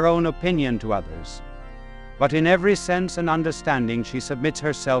prefer her own opinion to others, but in every sense and understanding she submits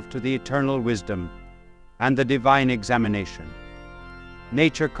herself to the eternal wisdom and the divine examination.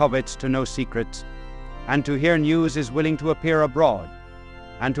 Nature covets to know secrets, and to hear news is willing to appear abroad,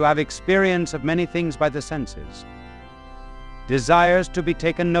 and to have experience of many things by the senses, desires to be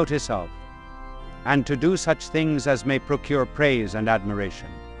taken notice of, and to do such things as may procure praise and admiration.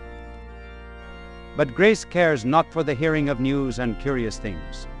 But grace cares not for the hearing of news and curious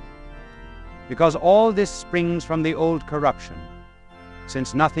things, because all this springs from the old corruption,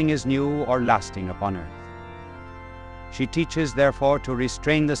 since nothing is new or lasting upon earth. She teaches, therefore, to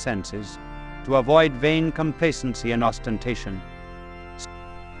restrain the senses, to avoid vain complacency and ostentation,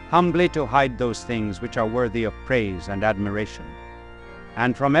 humbly to hide those things which are worthy of praise and admiration,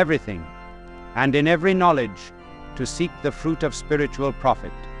 and from everything, and in every knowledge, to seek the fruit of spiritual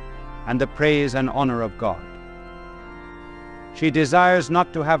profit, and the praise and honor of God. She desires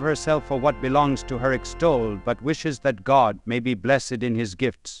not to have herself for what belongs to her extolled, but wishes that God may be blessed in his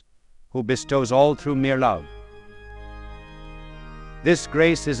gifts, who bestows all through mere love. This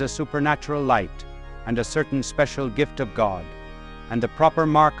grace is a supernatural light, and a certain special gift of God, and the proper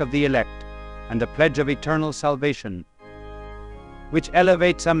mark of the elect, and the pledge of eternal salvation, which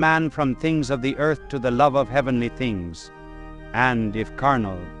elevates a man from things of the earth to the love of heavenly things, and, if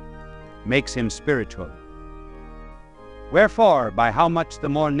carnal, makes him spiritual. Wherefore, by how much the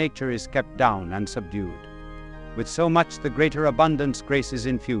more nature is kept down and subdued, with so much the greater abundance grace is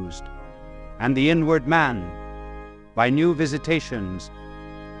infused, and the inward man, by new visitations,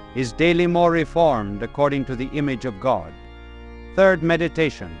 is daily more reformed according to the image of God. Third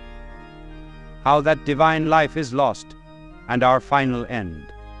meditation: how that divine life is lost, and our final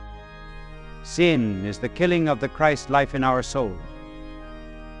end. Sin is the killing of the Christ life in our soul.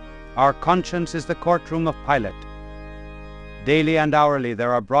 Our conscience is the courtroom of Pilate. Daily and hourly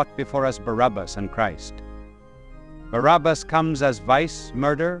there are brought before us Barabbas and Christ. Barabbas comes as vice,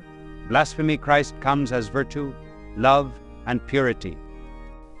 murder; blasphemy. Christ comes as virtue, love, and purity.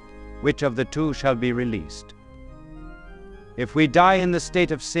 Which of the two shall be released? If we die in the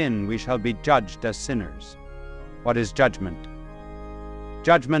state of sin, we shall be judged as sinners. What is judgment?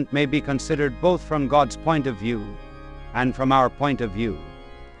 Judgment may be considered both from God's point of view and from our point of view.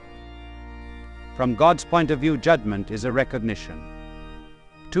 From God's point of view, judgment is a recognition.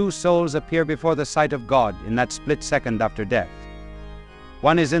 Two souls appear before the sight of God in that split second after death.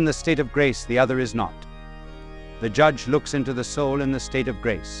 One is in the state of grace, the other is not. The judge looks into the soul in the state of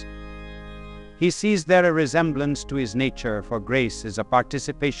grace. He sees there a resemblance to his nature, for grace is a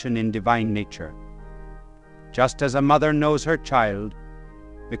participation in divine nature. Just as a mother knows her child,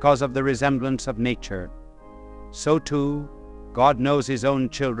 because of the resemblance of nature, so too God knows his own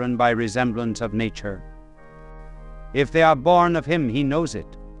children by resemblance of nature. If they are born of him, he knows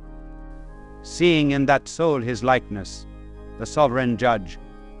it. Seeing in that soul his likeness, the sovereign judge,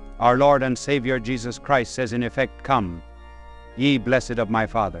 our Lord and Savior Jesus Christ says in effect, "Come, ye blessed of my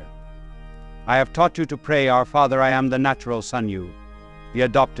Father. I have taught you to pray, Our Father, I am the natural son, you, the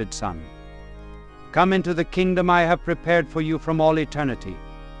adopted son. Come into the kingdom I have prepared for you from all eternity."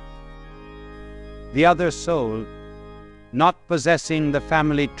 The other soul, not possessing the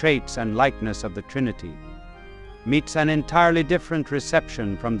family traits and likeness of the Trinity, meets an entirely different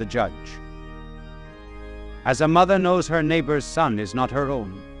reception from the judge. As a mother knows her neighbor's son is not her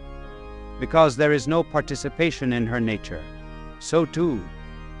own, because there is no participation in her nature, so too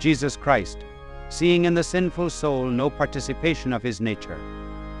Jesus Christ, seeing in the sinful soul no participation of his nature,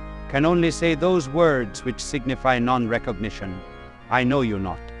 can only say those words which signify non-recognition, "I know you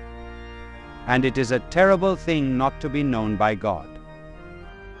not." And it is a terrible thing not to be known by God.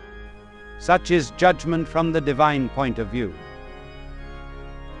 Such is judgment from the divine point of view.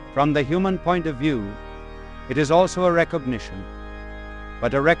 From the human point of view, it is also a recognition,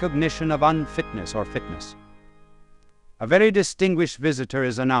 but a recognition of unfitness or fitness. A very distinguished visitor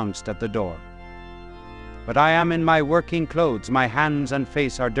is announced at the door. But I am in my working clothes, my hands and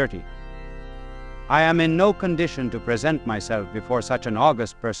face are dirty. I am in no condition to present myself before such an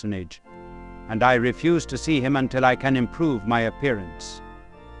august personage, and I refuse to see him until I can improve my appearance.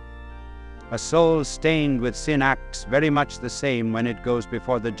 A soul stained with sin acts very much the same when it goes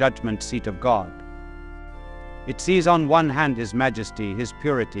before the judgment seat of God. It sees on one hand his majesty, his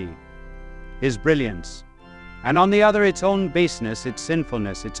purity, his brilliance, and on the other its own baseness, its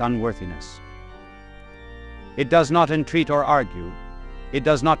sinfulness, its unworthiness. It does not entreat or argue. It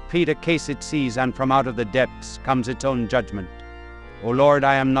does not plead a case it sees, and from out of the depths comes its own judgment. "O Lord,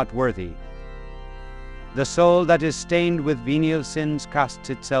 I am not worthy." The soul that is stained with venial sins casts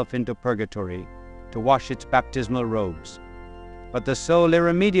itself into purgatory to wash its baptismal robes. But the soul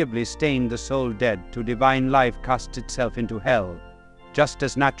irremediably stained, the soul dead to divine life, casts itself into hell, just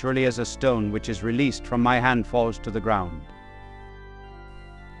as naturally as a stone which is released from my hand falls to the ground.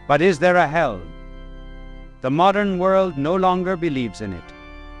 But is there a hell? The modern world no longer believes in it.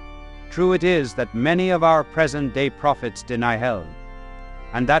 True it is that many of our present-day prophets deny hell,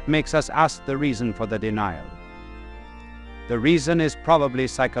 and that makes us ask the reason for the denial. The reason is probably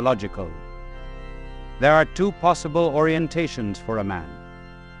psychological. There are two possible orientations for a man.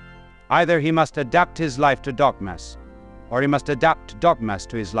 Either he must adapt his life to dogmas, or he must adapt dogmas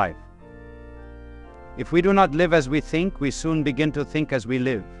to his life. If we do not live as we think, we soon begin to think as we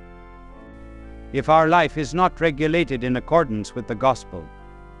live. If our life is not regulated in accordance with the gospel,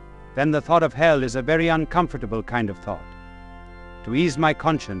 then the thought of hell is a very uncomfortable kind of thought. To ease my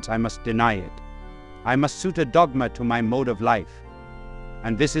conscience, I must deny it. I must suit a dogma to my mode of life.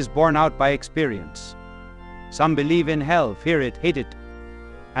 And this is borne out by experience. Some believe in hell, fear it, hate it,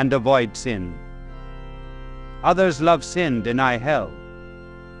 and avoid sin. Others love sin, deny hell,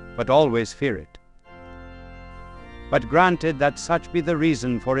 but always fear it. But granted that such be the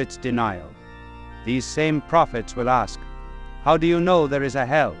reason for its denial, these same prophets will ask, "How do you know there is a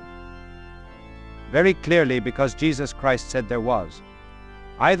hell?" Very clearly, because Jesus Christ said there was.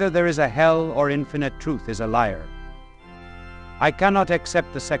 Either there is a hell or infinite truth is a liar. I cannot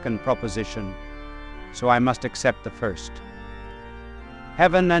accept the second proposition, so I must accept the first.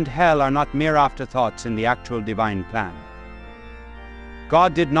 Heaven and hell are not mere afterthoughts in the actual divine plan.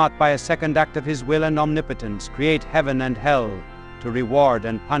 God did not, by a second act of his will and omnipotence, create heaven and hell to reward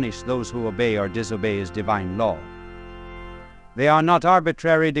and punish those who obey or disobey his divine law. They are not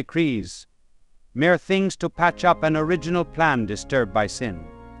arbitrary decrees, mere things to patch up an original plan disturbed by sin.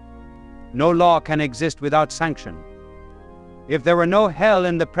 No law can exist without sanction. If there were no hell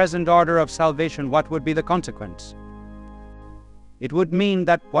in the present order of salvation, what would be the consequence? It would mean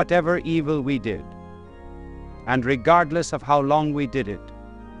that whatever evil we did, and regardless of how long we did it,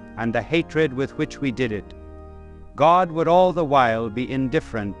 and the hatred with which we did it, God would all the while be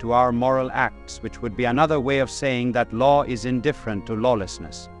indifferent to our moral acts, which would be another way of saying that law is indifferent to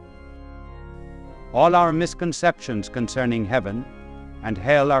lawlessness. All our misconceptions concerning heaven and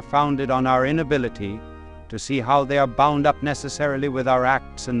hell are founded on our inability to see how they are bound up necessarily with our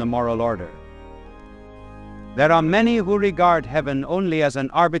acts in the moral order. There are many who regard heaven only as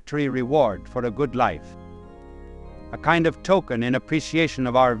an arbitrary reward for a good life, a kind of token in appreciation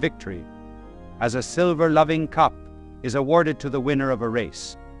of our victory, as a silver-loving cup is awarded to the winner of a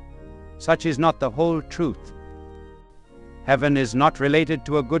race. Such is not the whole truth. Heaven is not related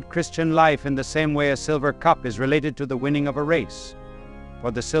to a good Christian life in the same way a silver cup is related to the winning of a race.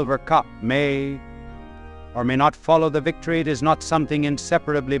 for the silver cup may or may not follow the victory. It is not something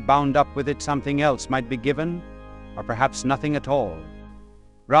inseparably bound up with it. Something else might be given, or perhaps nothing at all.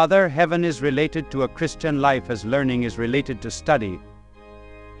 Rather, heaven is related to a Christian life as learning is related to study.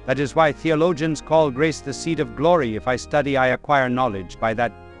 That is why theologians call grace the seed of glory. If I study, I acquire knowledge. By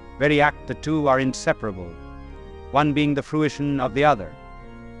that very act, the two are inseparable, one being the fruition of the other.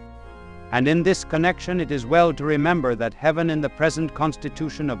 And in this connection, it is well to remember that heaven in the present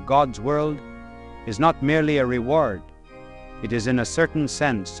constitution of God's world is not merely a reward. It is in a certain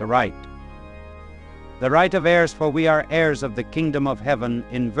sense a right. The right of heirs, for we are heirs of the kingdom of heaven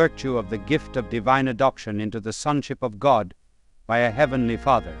in virtue of the gift of divine adoption into the sonship of God by a heavenly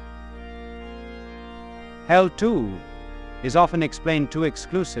Father. Hell, too, is often explained too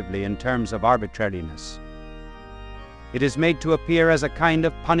exclusively in terms of arbitrariness. It is made to appear as a kind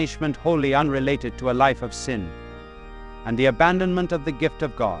of punishment wholly unrelated to a life of sin and the abandonment of the gift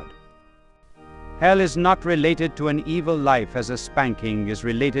of God. Hell is not related to an evil life as a spanking is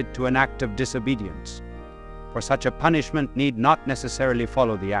related to an act of disobedience, for such a punishment need not necessarily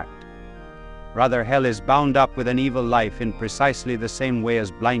follow the act. Rather, hell is bound up with an evil life in precisely the same way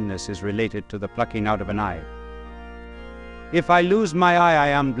as blindness is related to the plucking out of an eye. If I lose my eye, I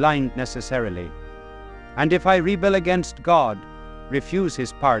am blind necessarily. And if I rebel against God, refuse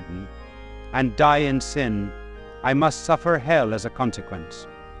His pardon, and die in sin, I must suffer hell as a consequence.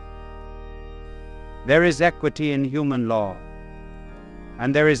 There is equity in human law,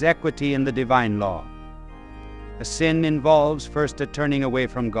 and there is equity in the divine law. A sin involves first a turning away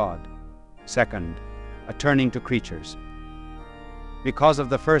from God, second, a turning to creatures. Because of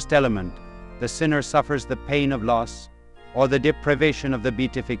the first element, the sinner suffers the pain of loss or the deprivation of the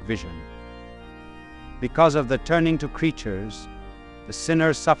beatific vision. Because of the turning to creatures, the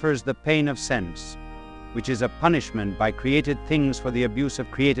sinner suffers the pain of sense, which is a punishment by created things for the abuse of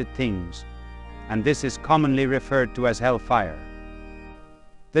created things, and this is commonly referred to as hellfire.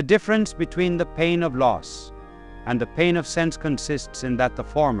 The difference between the pain of loss and the pain of sense consists in that the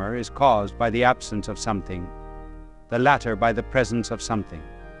former is caused by the absence of something, the latter by the presence of something.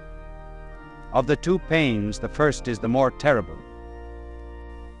 Of the two pains, the first is the more terrible,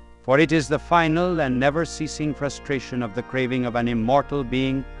 for it is the final and never-ceasing frustration of the craving of an immortal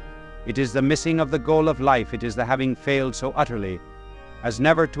being. It is the missing of the goal of life. It is the having failed so utterly as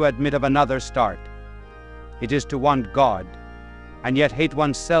never to admit of another start. It is to want God, and yet hate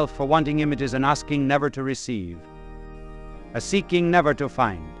oneself for wanting Him. It is an asking never to receive, a seeking never to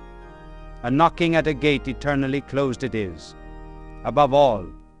find, a knocking at a gate eternally closed. It is, above all,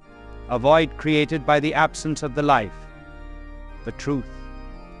 a void created by the absence of the life, the truth,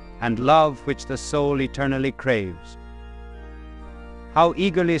 and love which the soul eternally craves. How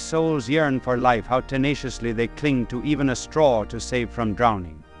eagerly souls yearn for life, how tenaciously they cling to even a straw to save from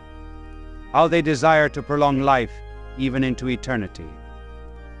drowning. How they desire to prolong life even into eternity.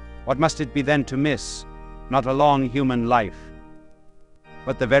 What must it be then to miss, not a long human life,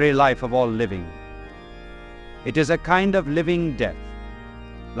 but the very life of all living? It is a kind of living death,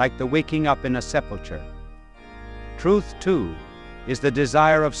 like the waking up in a sepulchre. Truth, too, is the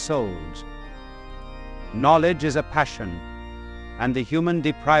desire of souls. Knowledge is a passion, and the human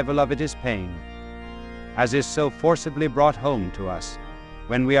deprival of it is pain, as is so forcibly brought home to us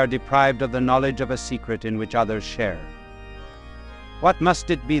when we are deprived of the knowledge of a secret in which others share. What must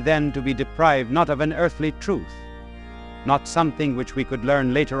it be then to be deprived not of an earthly truth, not something which we could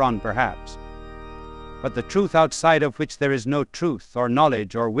learn later on perhaps, but the truth outside of which there is no truth or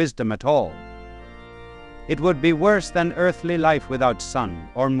knowledge or wisdom at all? It would be worse than earthly life without sun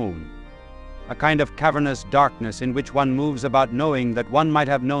or moon, a kind of cavernous darkness in which one moves about knowing that one might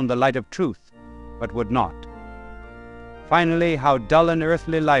have known the light of truth, but would not. Finally, how dull an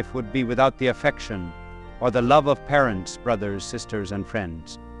earthly life would be without the affection or the love of parents, brothers, sisters, and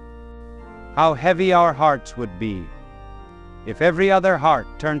friends. How heavy our hearts would be if every other heart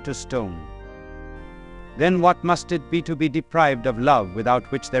turned to stone. Then what must it be to be deprived of love without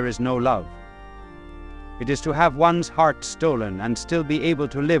which there is no love? It is to have one's heart stolen and still be able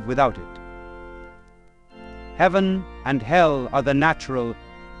to live without it. Heaven and hell are the natural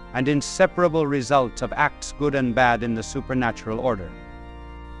and inseparable results of acts good and bad in the supernatural order.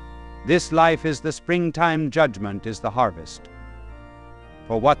 This life is the springtime, judgment is the harvest.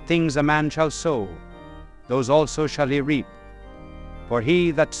 For what things a man shall sow, those also shall he reap. For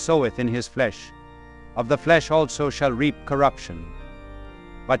he that soweth in his flesh, of the flesh also shall reap corruption.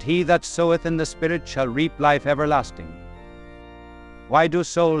 But he that soweth in the Spirit shall reap life everlasting. Why do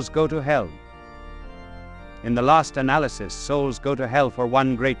souls go to hell? In the last analysis, souls go to hell for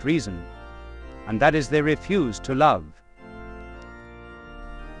one great reason, and that is they refuse to love.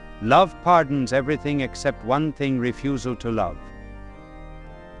 Love pardons everything except one thing: refusal to love.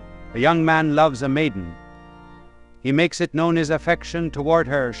 A young man loves a maiden. He makes it known his affection toward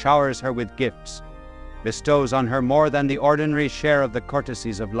her, showers her with gifts, bestows on her more than the ordinary share of the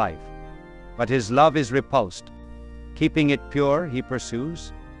courtesies of life. But his love is repulsed. Keeping it pure, he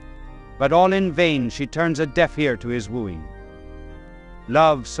pursues. But all in vain, she turns a deaf ear to his wooing.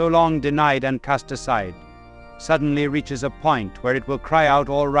 Love, so long denied and cast aside, suddenly reaches a point where it will cry out,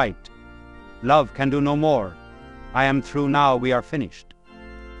 "All right. Love can do no more. I am through now, we are finished."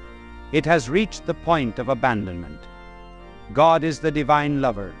 It has reached the point of abandonment. God is the divine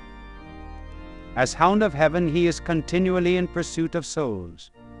lover. As hound of heaven, he is continually in pursuit of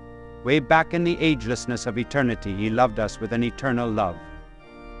souls. Way back in the agelessness of eternity, he loved us with an eternal love.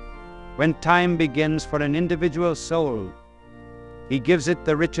 When time begins for an individual soul, he gives it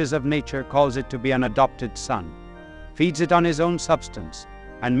the riches of nature, calls it to be an adopted son, feeds it on his own substance,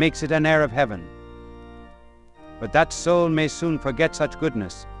 and makes it an heir of heaven. But that soul may soon forget such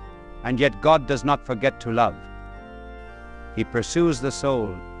goodness, and yet God does not forget to love. He pursues the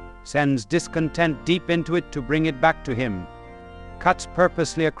soul, sends discontent deep into it to bring it back to him, cuts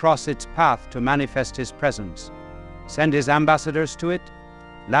purposely across its path to manifest his presence, sends his ambassadors to it,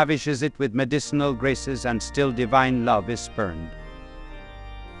 lavishes it with medicinal graces, and still divine love is spurned.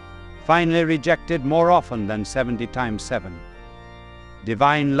 Finally rejected more often than 70 times 7.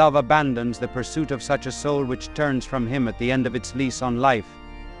 Divine love abandons the pursuit of such a soul, which turns from him at the end of its lease on life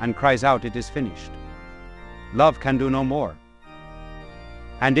and cries out, "It is finished." Love can do no more.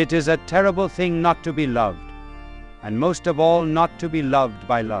 And it is a terrible thing not to be loved, and most of all not to be loved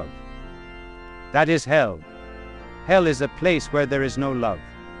by love. That is hell. Hell is a place where there is no love.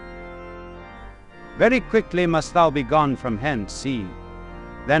 Very quickly must thou be gone from hence, see,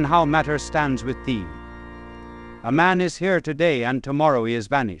 then how matter stands with thee. A man is here today, and tomorrow he is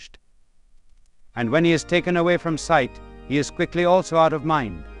vanished. And when he is taken away from sight, he is quickly also out of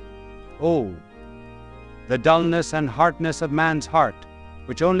mind. Oh, the dullness and hardness of man's heart,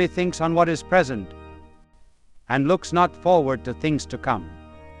 which only thinks on what is present, and looks not forward to things to come.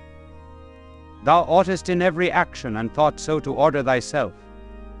 Thou oughtest in every action and thought so to order thyself,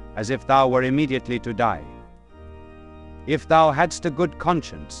 as if thou were immediately to die. If thou hadst a good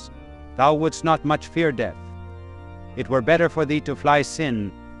conscience, thou wouldst not much fear death. It were better for thee to fly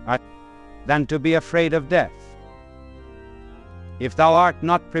sin than to be afraid of death. If thou art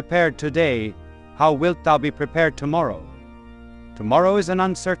not prepared today, how wilt thou be prepared tomorrow? Tomorrow is an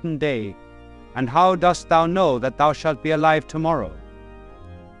uncertain day, and how dost thou know that thou shalt be alive tomorrow?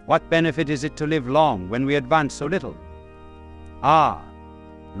 What benefit is it to live long when we advance so little? Ah,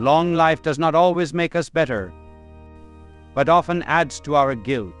 long life does not always make us better, but often adds to our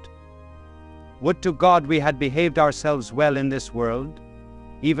guilt. Would to God we had behaved ourselves well in this world,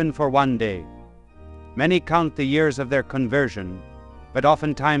 even for one day. Many count the years of their conversion, but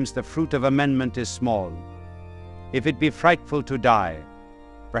oftentimes the fruit of amendment is small. If it be frightful to die,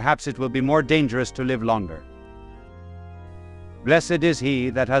 perhaps it will be more dangerous to live longer. Blessed is he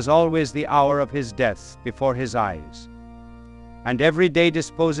that has always the hour of his death before his eyes, and every day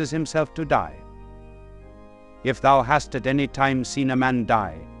disposes himself to die. If thou hast at any time seen a man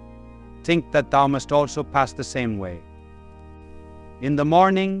die, think that thou must also pass the same way. In the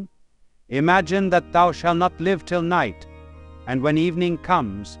morning, imagine that thou shalt not live till night, and when evening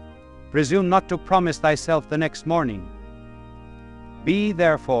comes, presume not to promise thyself the next morning. Be,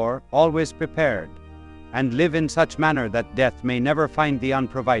 therefore, always prepared, and live in such manner that death may never find thee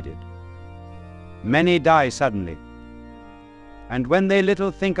unprovided. Many die suddenly, and when they little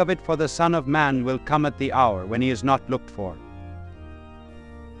think of it, for the Son of Man will come at the hour when he is not looked for.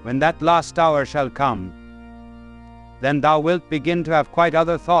 When that last hour shall come, then thou wilt begin to have quite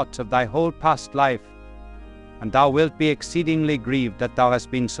other thoughts of thy whole past life, and thou wilt be exceedingly grieved that thou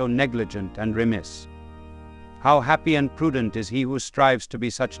hast been so negligent and remiss. How happy and prudent is he who strives to be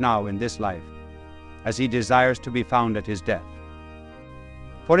such now in this life, as he desires to be found at his death.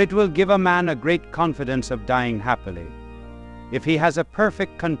 For it will give a man a great confidence of dying happily, if he has a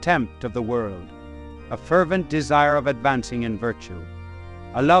perfect contempt of the world, a fervent desire of advancing in virtue,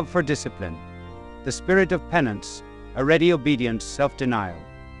 a love for discipline, the spirit of penance, a ready obedience, self-denial,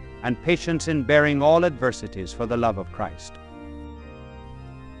 and patience in bearing all adversities for the love of Christ.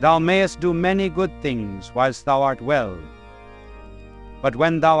 Thou mayest do many good things whilst thou art well, but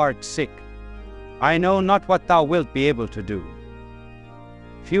when thou art sick, I know not what thou wilt be able to do.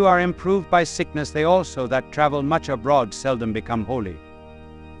 Few are improved by sickness, they also that travel much abroad seldom become holy.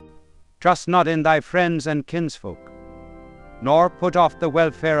 Trust not in thy friends and kinsfolk, nor put off the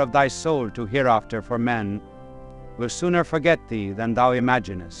welfare of thy soul to hereafter for men, will sooner forget thee than thou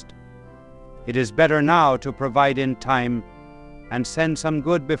imaginest. It is better now to provide in time and send some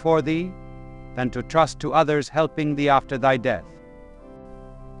good before thee, than to trust to others helping thee after thy death.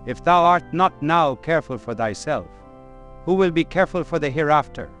 If thou art not now careful for thyself, who will be careful for the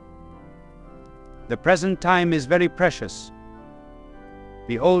hereafter? The present time is very precious.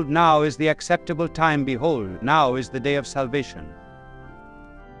 Behold, now is the acceptable time, behold, now is the day of salvation.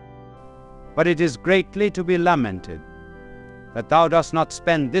 But it is greatly to be lamented that thou dost not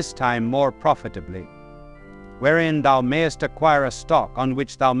spend this time more profitably, wherein thou mayest acquire a stock on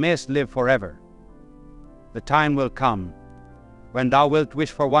which thou mayest live forever. The time will come when thou wilt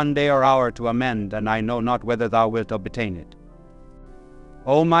wish for one day or hour to amend, and I know not whether thou wilt obtain it.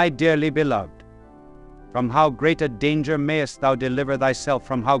 O my dearly beloved, from how great a danger mayest thou deliver thyself,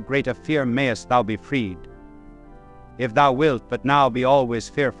 from how great a fear mayest thou be freed, if thou wilt but now be always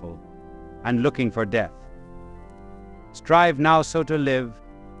fearful, and looking for death. Strive now so to live,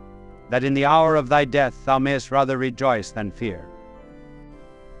 that in the hour of thy death thou mayest rather rejoice than fear.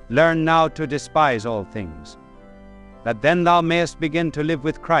 Learn now to despise all things, that then thou mayest begin to live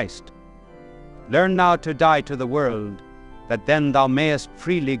with Christ. Learn now to die to the world, that then thou mayest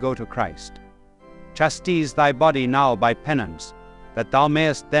freely go to Christ. Chastise thy body now by penance, that thou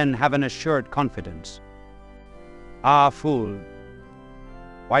mayest then have an assured confidence. Ah, fool!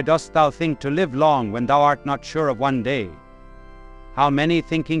 Why dost thou think to live long when thou art not sure of one day? How many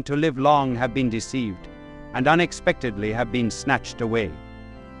thinking to live long have been deceived, and unexpectedly have been snatched away?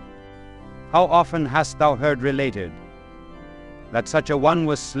 How often hast thou heard related, that such a one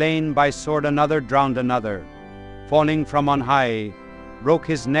was slain by sword, another drowned another, falling from on high, broke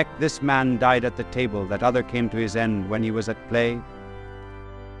his neck, this man died at the table, that other came to his end when he was at play?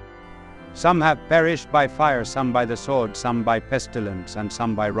 Some have perished by fire, some by the sword, some by pestilence, and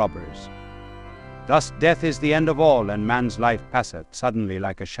some by robbers. Thus death is the end of all, and man's life passeth suddenly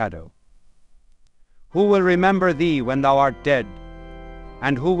like a shadow. Who will remember thee when thou art dead?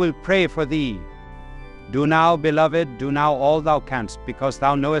 And who will pray for thee? Do now, beloved, do now all thou canst, because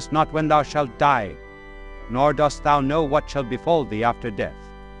thou knowest not when thou shalt die, nor dost thou know what shall befall thee after death.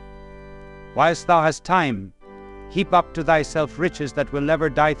 Whilst thou hast time, heap up to thyself riches that will never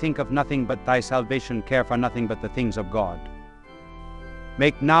die, think of nothing but thy salvation, care for nothing but the things of God.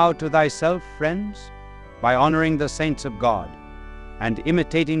 Make now to thyself friends, by honoring the saints of God, and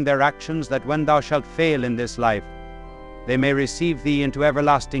imitating their actions, that when thou shalt fail in this life, they may receive thee into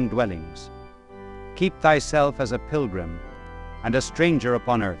everlasting dwellings. Keep thyself as a pilgrim and a stranger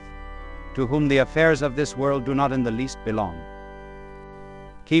upon earth, to whom the affairs of this world do not in the least belong.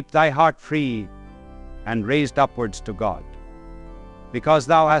 Keep thy heart free and raised upwards to God, because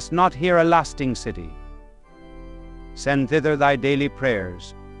thou hast not here a lasting city. Send thither thy daily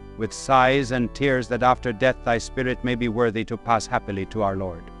prayers, with sighs and tears, that after death thy spirit may be worthy to pass happily to our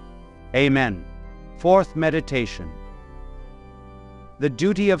Lord. Amen. Fourth meditation. The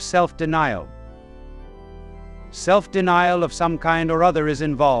duty of self-denial. Self-denial of some kind or other is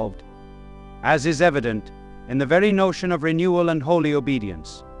involved, as is evident, in the very notion of renewal and holy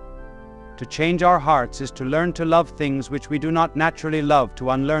obedience. To change our hearts is to learn to love things which we do not naturally love,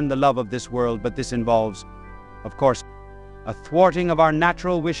 to unlearn the love of this world, but this involves, of course, a thwarting of our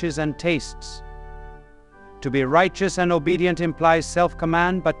natural wishes and tastes. To be righteous and obedient implies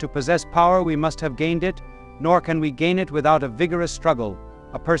self-command, but to possess power we must have gained it, nor can we gain it without a vigorous struggle,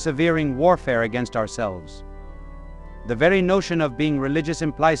 a persevering warfare against ourselves. The very notion of being religious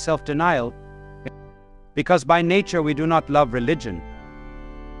implies self-denial, because by nature we do not love religion.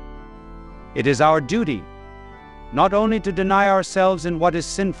 It is our duty not only to deny ourselves in what is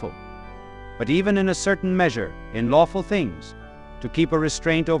sinful, but even in a certain measure, in lawful things, to keep a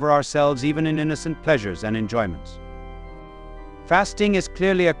restraint over ourselves even in innocent pleasures and enjoyments. Fasting is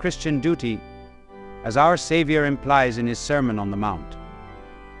clearly a Christian duty, as our Savior implies in his Sermon on the Mount.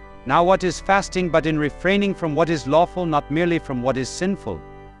 Now what is fasting but in refraining from what is lawful, not merely from what is sinful,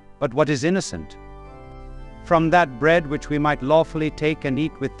 but what is innocent? From that bread which we might lawfully take and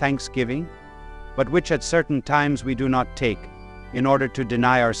eat with thanksgiving, but which at certain times we do not take, in order to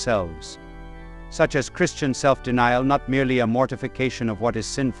deny ourselves. Such as Christian self-denial, not merely a mortification of what is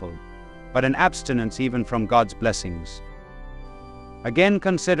sinful, but an abstinence even from God's blessings. Again,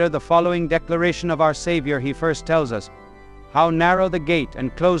 consider the following declaration of our Savior. He first tells us, "How narrow the gate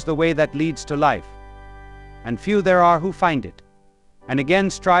and close the way that leads to life, and few there are who find it." And again,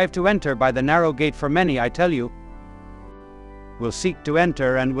 "Strive to enter by the narrow gate, for many, I tell you, will seek to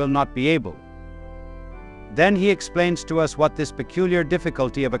enter and will not be able." Then he explains to us what this peculiar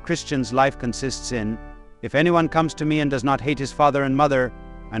difficulty of a Christian's life consists in. "If anyone comes to me and does not hate his father and mother,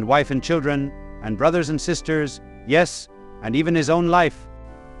 and wife and children, and brothers and sisters, yes, and even his own life,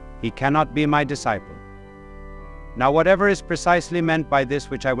 he cannot be my disciple. Now whatever is precisely meant by this,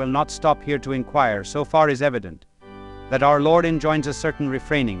 which I will not stop here to inquire, so far is evident, that our Lord enjoins a certain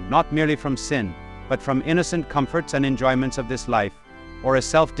refraining, not merely from sin, but from innocent comforts and enjoyments of this life, or a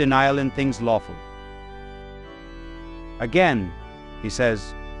self-denial in things lawful. Again, he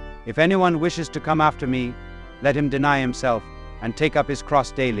says, if anyone wishes to come after me, let him deny himself, and take up his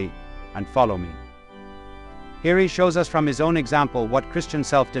cross daily, and follow me. Here he shows us from his own example what Christian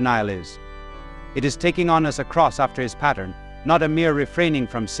self-denial is. It is taking on us a cross after his pattern, not a mere refraining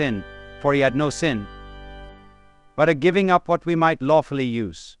from sin, for he had no sin, but a giving up what we might lawfully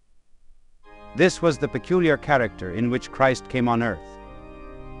use. This was the peculiar character in which Christ came on earth.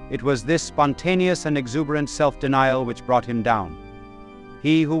 It was this spontaneous and exuberant self-denial which brought him down.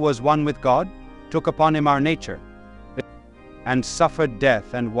 He who was one with God took upon him our nature, and suffered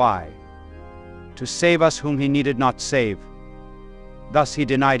death, and why? To save us whom he needed not save. Thus he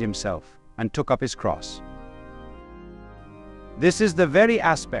denied himself, and took up his cross. This is the very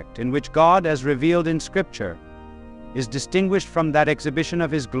aspect in which God, as revealed in Scripture, is distinguished from that exhibition of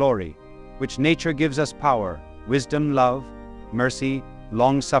his glory, which nature gives us power, wisdom, love, mercy,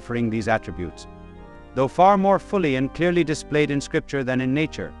 long-suffering, these attributes, though far more fully and clearly displayed in Scripture than in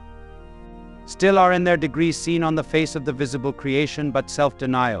nature, still are in their degree seen on the face of the visible creation, but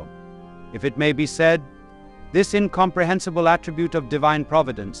self-denial. If it may be said, this incomprehensible attribute of divine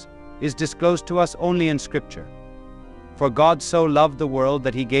providence is disclosed to us only in Scripture. For God so loved the world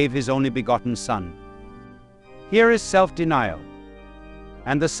that he gave his only begotten Son. Here is self-denial.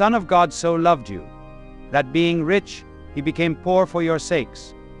 And the Son of God so loved you, that being rich, he became poor for your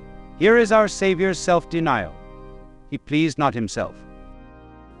sakes. Here is our Savior's self-denial. He pleased not himself.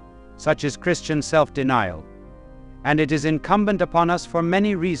 Such is Christian self-denial, and it is incumbent upon us for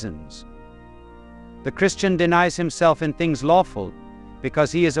many reasons. The Christian denies himself in things lawful,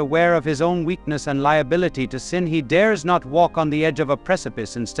 because he is aware of his own weakness and liability to sin. He dares not walk on the edge of a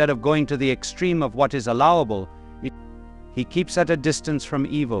precipice. Instead of going to the extreme of what is allowable, he keeps at a distance from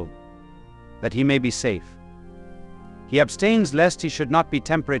evil, that he may be safe. He abstains lest he should not be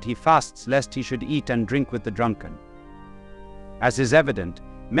temperate. He fasts lest he should eat and drink with the drunken. As is evident,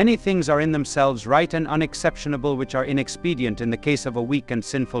 many things are in themselves right and unexceptionable which are inexpedient in the case of a weak and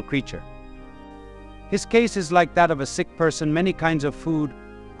sinful creature. His case is like that of a sick person. Many kinds of food,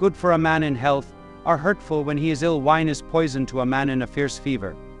 good for a man in health, are hurtful when he is ill. Wine is poison to a man in a fierce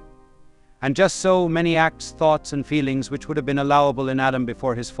fever. And just so, many acts, thoughts, and feelings which would have been allowable in Adam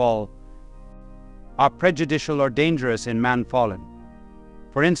before his fall are prejudicial or dangerous in man fallen.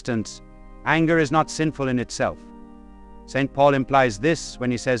 For instance, anger is not sinful in itself. St. Paul implies this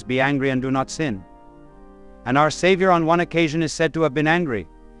when he says, "Be angry and do not sin." And our Savior on one occasion is said to have been angry,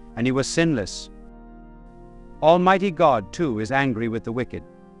 and he was sinless. Almighty God, too, is angry with the wicked.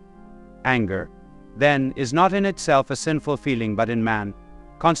 Anger, then, is not in itself a sinful feeling, but in man,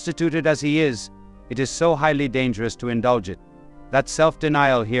 constituted as he is, it is so highly dangerous to indulge it, that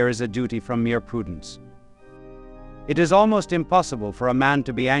self-denial here is a duty from mere prudence. It is almost impossible for a man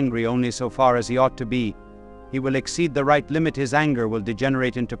to be angry only so far as he ought to be. He will exceed the right limit. His anger will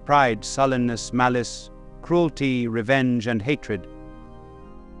degenerate into pride, sullenness, malice, cruelty, revenge, and hatred.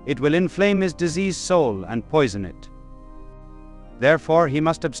 It will inflame his diseased soul and poison it. Therefore he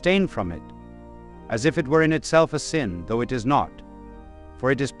must abstain from it, as if it were in itself a sin, though it is not, for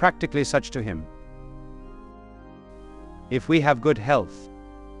it is practically such to him. If we have good health,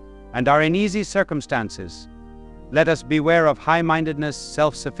 and are in easy circumstances, let us beware of high-mindedness,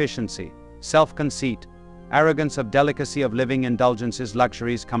 self-sufficiency, self-conceit, arrogance of delicacy of living, indulgences,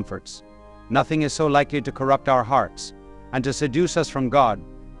 luxuries, comforts. Nothing is so likely to corrupt our hearts, and to seduce us from God,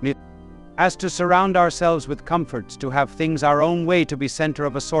 as to surround ourselves with comforts, to have things our own way, to be center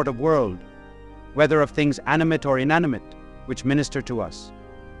of a sort of world, whether of things animate or inanimate, which minister to us.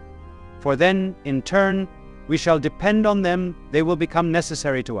 For then, in turn, we shall depend on them. They will become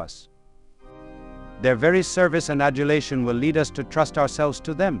necessary to us. Their very service and adulation will lead us to trust ourselves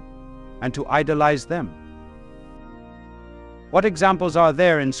to them, and to idolize them. What examples are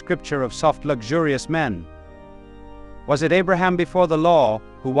there in Scripture of soft, luxurious men? Was it Abraham before the law,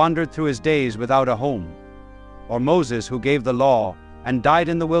 who wandered through his days without a home? Or Moses, who gave the law and died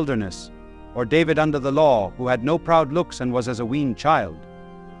in the wilderness? Or David under the law, who had no proud looks and was as a weaned child?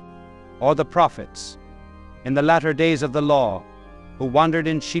 Or the prophets, in the latter days of the law, who wandered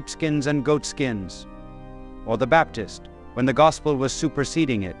in sheepskins and goatskins? Or the Baptist, when the gospel was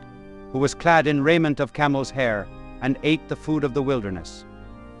superseding it, who was clad in raiment of camel's hair and ate the food of the wilderness?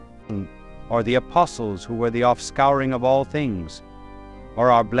 Or the apostles, who were the offscouring of all things? Or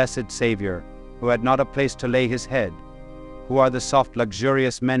our blessed Savior, who had not a place to lay his head, who are the soft,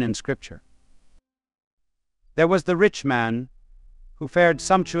 luxurious men in Scripture. There was the rich man, who fared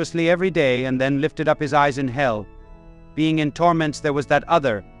sumptuously every day and then lifted up his eyes in hell. Being in torments, there was that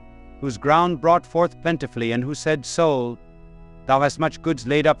other, whose ground brought forth plentifully, and who said, Soul, thou hast much goods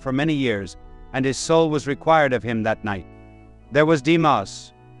laid up for many years, and his soul was required of him that night. There was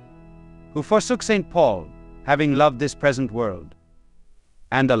Demas, who forsook St. Paul, having loved this present world.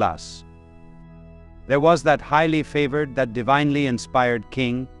 And alas, there was that highly favored, that divinely inspired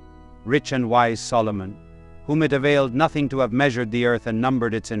king, rich and wise Solomon, whom it availed nothing to have measured the earth and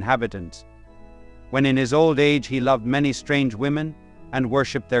numbered its inhabitants, when in his old age he loved many strange women and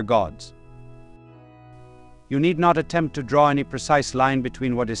worshipped their gods. You need not attempt to draw any precise line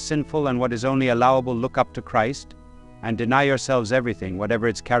between what is sinful and what is only allowable. Look up to Christ, and deny yourselves everything, whatever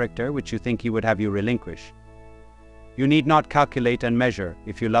its character, which you think he would have you relinquish. You need not calculate and measure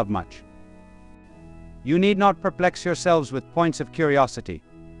if you love much. You need not perplex yourselves with points of curiosity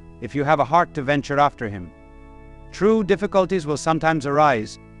if you have a heart to venture after him. True, difficulties will sometimes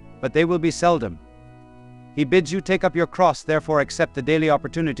arise, but they will be seldom. He bids you take up your cross, therefore accept the daily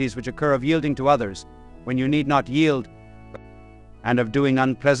opportunities which occur of yielding to others when you need not yield, and of doing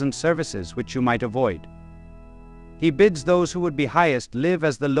unpleasant services which you might avoid. He bids those who would be highest live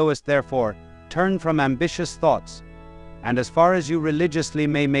as the lowest, therefore turn from ambitious thoughts, and as far as you religiously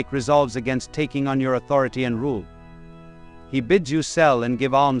may make resolves against taking on your authority and rule. He bids you sell and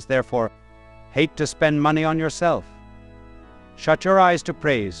give alms, therefore hate to spend money on yourself. Shut your eyes to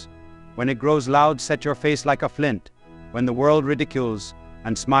praise. When it grows loud, set your face like a flint. When the world ridicules,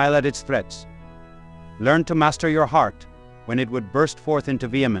 and smile at its threats. Learn to master your heart when it would burst forth into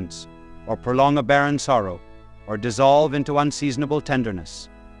vehemence, or prolong a barren sorrow, or dissolve into unseasonable tenderness.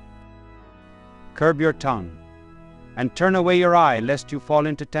 Curb your tongue, and turn away your eye lest you fall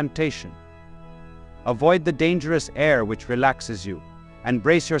into temptation. Avoid the dangerous air which relaxes you, and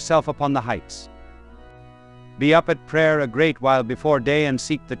brace yourself upon the heights. Be up at prayer a great while before day, and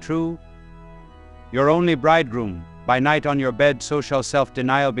seek the true, your only bridegroom. By night on your bed, so shall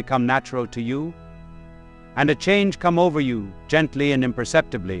self-denial become natural to you, and a change come over you, gently and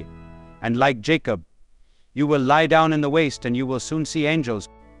imperceptibly, and like Jacob, you will lie down in the waste, and you will soon see angels,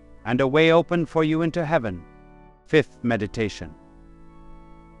 and a way open for you into heaven. Fifth meditation.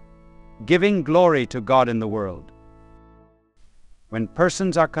 Giving glory to God in the world. When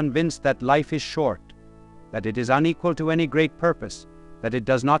persons are convinced that life is short, that it is unequal to any great purpose, that it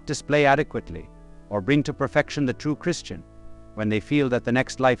does not display adequately, or bring to perfection the true Christian, when they feel that the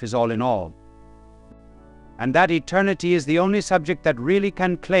next life is all in all, and that eternity is the only subject that really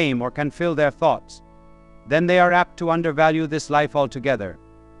can claim or can fill their thoughts, then they are apt to undervalue this life altogether,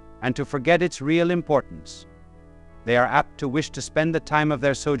 and to forget its real importance. They are apt to wish to spend the time of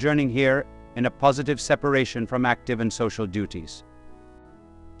their sojourning here in a positive separation from active and social duties.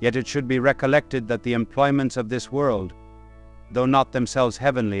 Yet it should be recollected that the employments of this world, though not themselves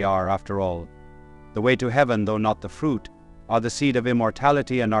heavenly, are, after all, the way to heaven, though not the fruit, are the seed of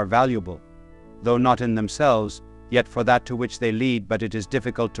immortality, and are valuable, though not in themselves, yet for that to which they lead. But it is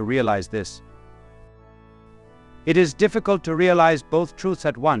difficult to realize this. It is difficult to realize both truths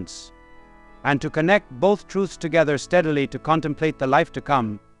at once, and to connect both truths together steadily, to contemplate the life to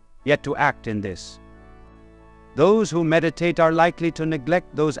come, yet to act in this. Those who meditate are likely to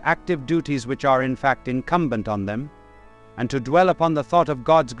neglect those active duties which are in fact incumbent on them, and to dwell upon the thought of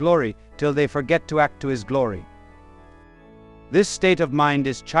God's glory till they forget to act to His glory. This state of mind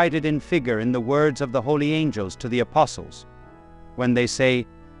is chided in figure in the words of the holy angels to the apostles, when they say,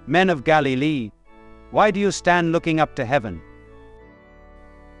 Men of Galilee, why do you stand looking up to heaven?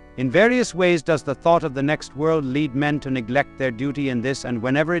 In various ways does the thought of the next world lead men to neglect their duty in this, and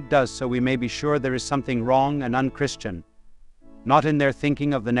whenever it does so, we may be sure there is something wrong and unchristian, not in their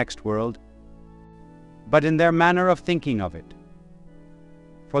thinking of the next world, but in their manner of thinking of it.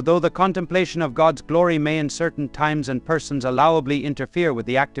 For though the contemplation of God's glory may in certain times and persons allowably interfere with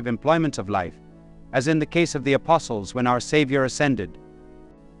the active employments of life, as in the case of the apostles when our Savior ascended,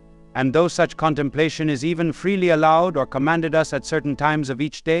 and though such contemplation is even freely allowed or commanded us at certain times of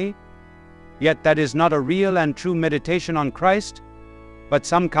each day, yet that is not a real and true meditation on Christ, but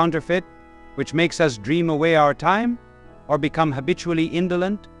some counterfeit, which makes us dream away our time, or become habitually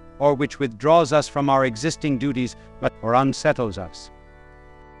indolent, or which withdraws us from our existing duties, or unsettles us.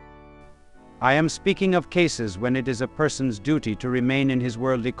 I am speaking of cases when it is a person's duty to remain in his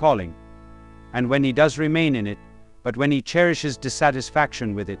worldly calling, and when he does remain in it, but when he cherishes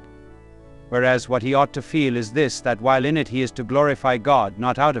dissatisfaction with it, whereas what he ought to feel is this, that while in it he is to glorify God,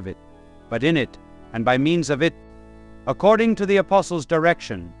 not out of it, but in it, and by means of it, according to the apostles'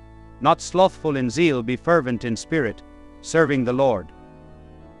 direction, not slothful in zeal, be fervent in spirit, serving the Lord.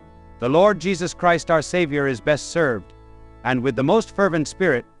 The Lord Jesus Christ our Savior is best served, and with the most fervent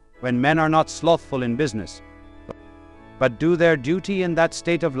spirit, when men are not slothful in business, but do their duty in that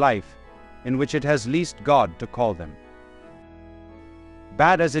state of life in which it has least God to call them.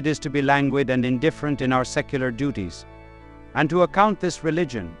 Bad as it is to be languid and indifferent in our secular duties, and to account this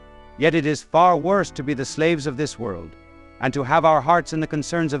religion, yet it is far worse to be the slaves of this world, and to have our hearts in the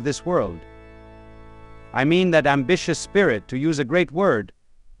concerns of this world. I mean that ambitious spirit, to use a great word,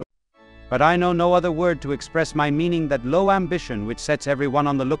 but I know no other word to express my meaning, that low ambition which sets everyone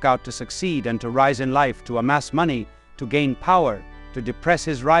on the lookout to succeed and to rise in life, to amass money, to gain power, to depress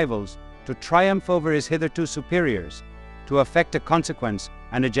his rivals, to triumph over his hitherto superiors, to affect a consequence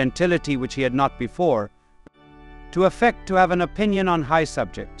and a gentility which he had not before, to affect to have an opinion on high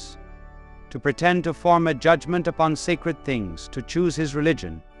subjects, to pretend to form a judgment upon sacred things, to choose his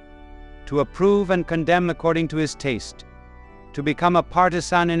religion, to approve and condemn according to his taste, to become a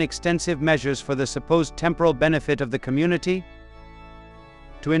partisan in extensive measures for the supposed temporal benefit of the community,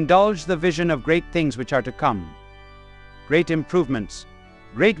 to indulge the vision of great things which are to come, great improvements,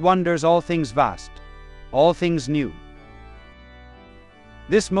 great wonders, all things vast, all things new.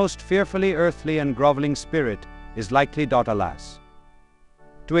 This most fearfully earthly and groveling spirit is likely, alas,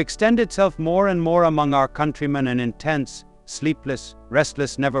 to extend itself more and more among our countrymen, an intense, sleepless,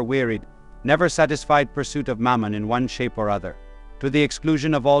 restless, never wearied, never satisfied pursuit of mammon in one shape or other, to the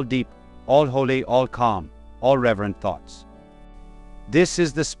exclusion of all deep, all holy, all calm, all reverent thoughts. This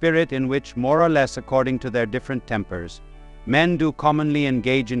is the spirit in which, more or less according to their different tempers, men do commonly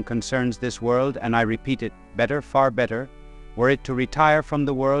engage in concerns this world, and I repeat it, better, far better, were it to retire from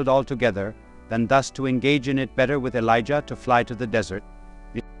the world altogether, than thus to engage in it. Better with Elijah to fly to the desert,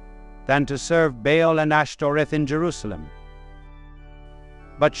 than to serve Baal and Ashtoreth in Jerusalem.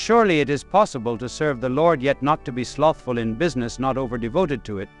 But surely it is possible to serve the Lord, yet not to be slothful in business, not over-devoted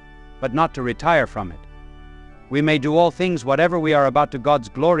to it, but not to retire from it. We may do all things, whatever we are about, to God's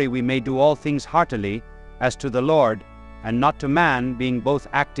glory. We may do all things heartily, as to the Lord, and not to man, being both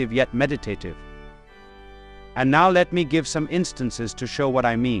active yet meditative. And now let me give some instances to show what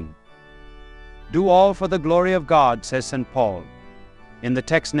I mean. Do all for the glory of God, says St. Paul. In the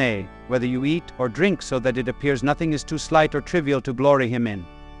text, nay, whether you eat or drink, so that it appears nothing is too slight or trivial to glory him in.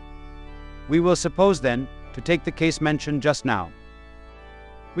 We will suppose then, to take the case mentioned just now,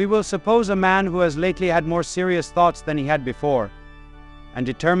 we will suppose a man who has lately had more serious thoughts than he had before, and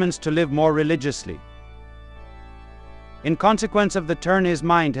determines to live more religiously. In consequence of the turn his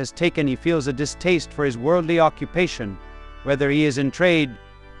mind has taken, he feels a distaste for his worldly occupation, whether he is in trade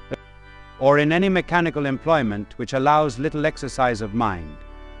or in any mechanical employment which allows little exercise of mind.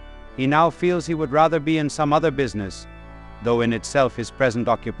 He now feels he would rather be in some other business, though in itself his present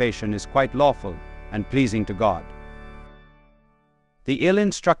occupation is quite lawful and pleasing to God. The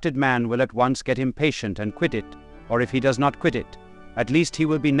ill-instructed man will at once get impatient and quit it, or if he does not quit it, at least he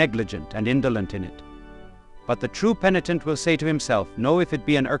will be negligent and indolent in it. But the true penitent will say to himself, no, if it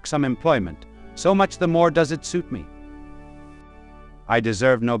be an irksome employment, so much the more does it suit me. I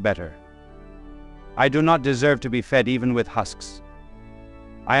deserve no better. I do not deserve to be fed even with husks.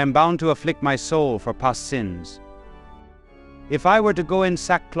 I am bound to afflict my soul for past sins. If I were to go in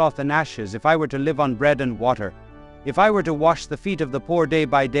sackcloth and ashes, if I were to live on bread and water, if I were to wash the feet of the poor day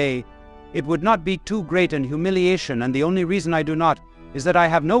by day, it would not be too great an humiliation, and the only reason I do not is that I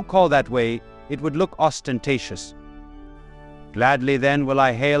have no call that way. It would look ostentatious. Gladly then will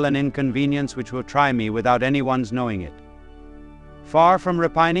I hail an inconvenience which will try me without anyone's knowing it. Far from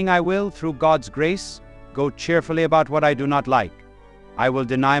repining, I will, through God's grace, go cheerfully about what I do not like. I will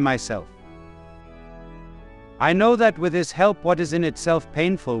deny myself. I know that with his help what is in itself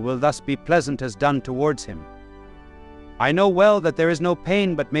painful will thus be pleasant as done towards him. I know well that there is no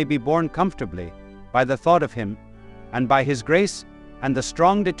pain but may be borne comfortably by the thought of him, and by his grace and the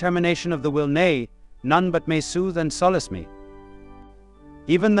strong determination of the will, nay, none but may soothe and solace me.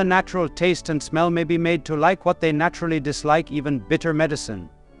 Even the natural taste and smell may be made to like what they naturally dislike. Even bitter medicine,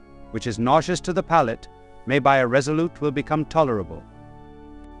 which is nauseous to the palate, may by a resolute will become tolerable.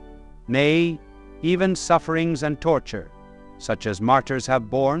 Nay, even sufferings and torture, such as martyrs have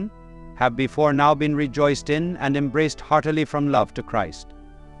borne, have before now been rejoiced in and embraced heartily from love to Christ.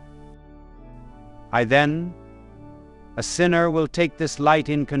 I then, a sinner, will take this light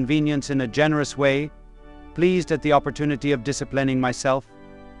inconvenience in a generous way, pleased at the opportunity of disciplining myself,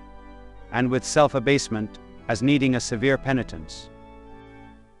 and with self-abasement, as needing a severe penitence.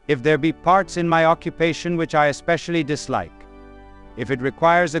 If there be parts in my occupation which I especially dislike, if it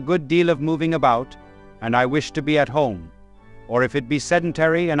requires a good deal of moving about, and I wish to be at home, or if it be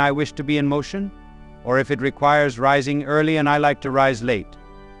sedentary and I wish to be in motion, or if it requires rising early and I like to rise late,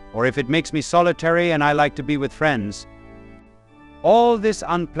 or if it makes me solitary and I like to be with friends. All this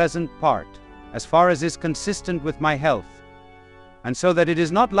unpleasant part, as far as is consistent with my health, and so that it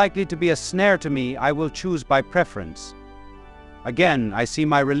is not likely to be a snare to me, I will choose by preference. Again, I see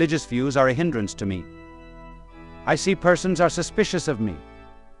my religious views are a hindrance to me. I see persons are suspicious of me.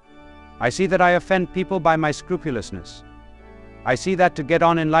 I see that I offend people by my scrupulousness. I see that to get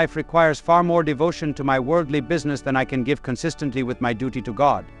on in life requires far more devotion to my worldly business than I can give consistently with my duty to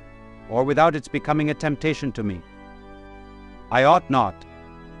God, or without its becoming a temptation to me. I ought not,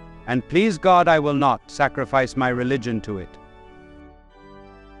 and please God I will not, sacrifice my religion to it.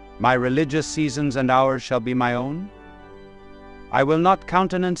 My religious seasons and hours shall be my own. I will not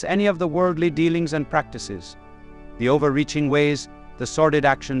countenance any of the worldly dealings and practices, the overreaching ways, the sordid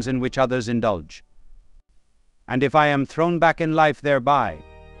actions in which others indulge. And if I am thrown back in life thereby,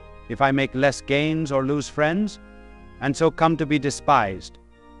 if I make less gains or lose friends, and so come to be despised,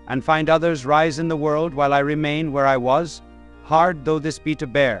 and find others rise in the world while I remain where I was, hard though this be to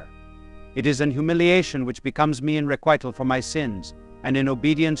bear, it is an humiliation which becomes me in requital for my sins, and in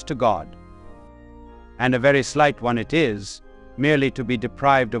obedience to God. And a very slight one it is, merely to be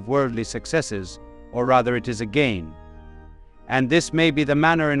deprived of worldly successes, or rather it is a gain. And this may be the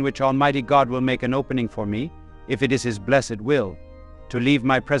manner in which Almighty God will make an opening for me, if it is His blessed will, to leave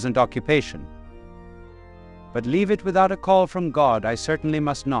my present occupation. But leave it without a call from God I certainly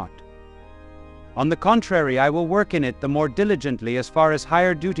must not. On the contrary, I will work in it the more diligently as far as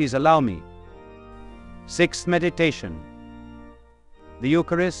higher duties allow me. Sixth meditation. The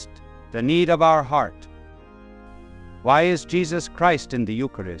Eucharist, the need of our heart. Why is Jesus Christ in the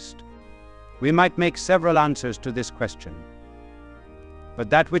Eucharist? We might make several answers to this question. But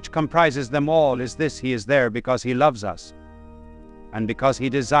that which comprises them all is this: He is there because He loves us, and because He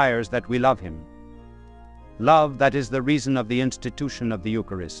desires that we love Him. Love, that is the reason of the institution of the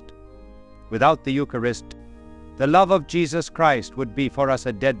Eucharist. Without the Eucharist, the love of Jesus Christ would be for us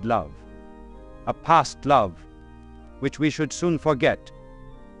a dead love, a past love, which we should soon forget,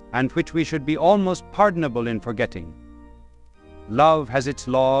 and which we should be almost pardonable in forgetting. Love has its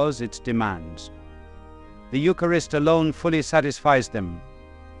laws, its demands. The Eucharist alone fully satisfies them.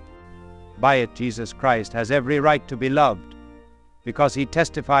 By it, Jesus Christ has every right to be loved, because He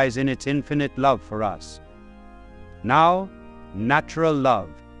testifies in its infinite love for us. Now, natural love,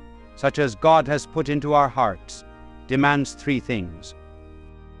 such as God has put into our hearts, demands three things: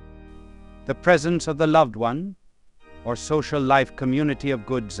 the presence of the loved one, or social life community of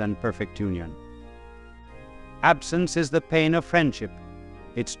goods and perfect union. Absence is the pain of friendship,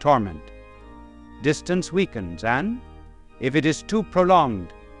 its torment. Distance weakens and, if it is too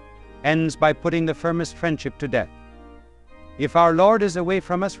prolonged, ends by putting the firmest friendship to death. If our Lord is away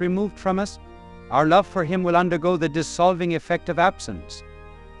from us, removed from us, our love for Him will undergo the dissolving effect of absence.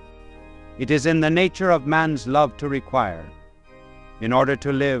 It is in the nature of man's love to require, in order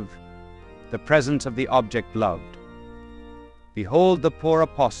to live, the presence of the object loved. Behold the poor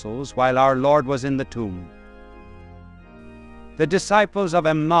apostles while our Lord was in the tomb. The disciples of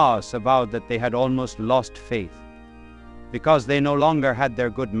Emmaus avowed that they had almost lost faith, because they no longer had their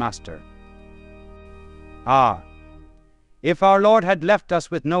good master. Ah, if our Lord had left us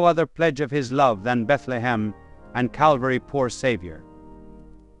with no other pledge of His love than Bethlehem and Calvary, poor Savior,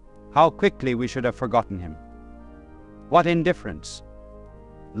 how quickly we should have forgotten Him. What indifference!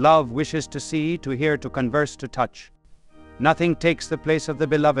 Love wishes to see, to hear, to converse, to touch. Nothing takes the place of the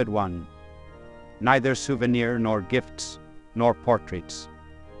beloved one, neither souvenir, nor gifts, nor portraits.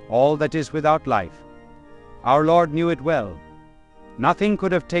 All that is without life. Our Lord knew it well. Nothing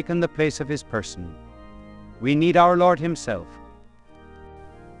could have taken the place of His person. We need our Lord Himself.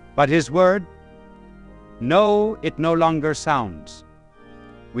 But His word, no, it no longer sounds.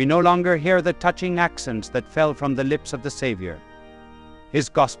 We no longer hear the touching accents that fell from the lips of the Savior. His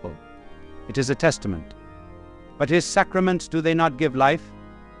gospel, it is a testament. But His sacraments, do they not give life?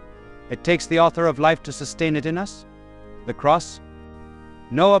 It takes the author of life to sustain it in us. The cross?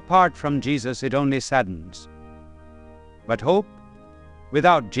 No, apart from Jesus it only saddens. But hope?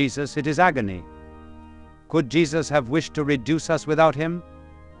 Without Jesus it is agony. Could Jesus have wished to reduce us without Him?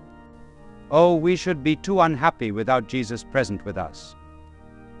 Oh, we should be too unhappy without Jesus present with us.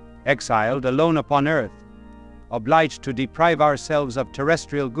 Exiled, alone upon earth, obliged to deprive ourselves of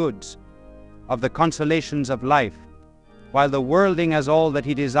terrestrial goods, of the consolations of life, while the worldling has all that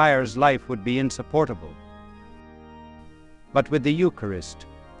he desires, life would be insupportable. But with the Eucharist,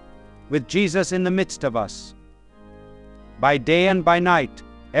 with Jesus in the midst of us, by day and by night,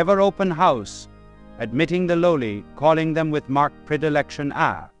 ever open house, admitting the lowly, calling them with marked predilection,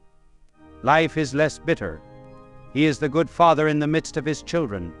 life is less bitter. He is the good father in the midst of his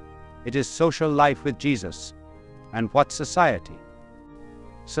children. It is social life with Jesus. And what society?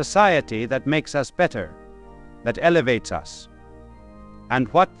 Society that makes us better, that elevates us. And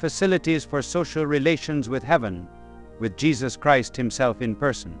what facilities for social relations with heaven, with Jesus Christ himself in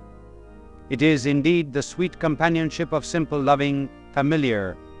person. It is indeed the sweet companionship of simple, loving,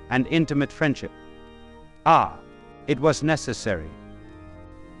 familiar, and intimate friendship. It was necessary.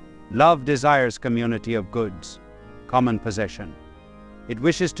 Love desires community of goods, common possession. It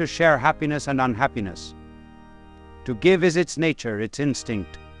wishes to share happiness and unhappiness. To give is its nature, its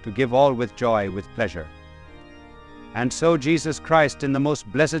instinct, to give all with joy, with pleasure. And so Jesus Christ in the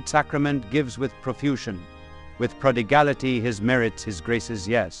most blessed sacrament gives with profusion, with prodigality, his merits, his graces,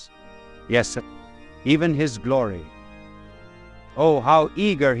 yes, even his glory. Oh, how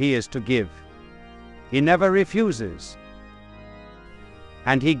eager he is to give. He never refuses.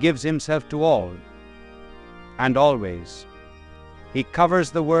 And he gives himself to all, and always. He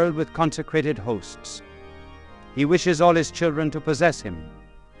covers the world with consecrated hosts. He wishes all his children to possess him.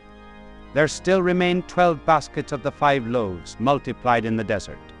 There still remain 12 baskets of the 5 loaves multiplied in the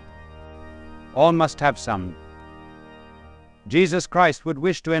desert. All must have some. Jesus Christ would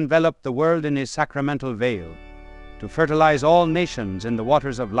wish to envelop the world in his sacramental veil, to fertilize all nations in the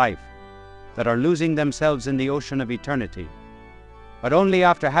waters of life that are losing themselves in the ocean of eternity, but only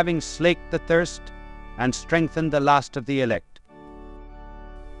after having slaked the thirst and strengthened the last of the elect.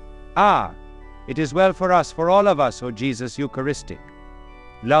 It is well for us, for all of us, O Jesus Eucharistic.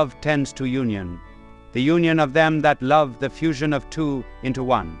 Love tends to union, the union of them that love, the fusion of two into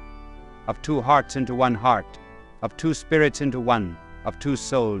one, of 2 hearts into 1 heart, of 2 spirits into one, of 2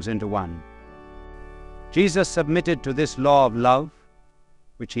 souls into one. Jesus submitted to this law of love,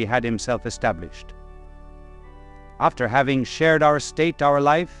 which he had himself established. After having shared our state, our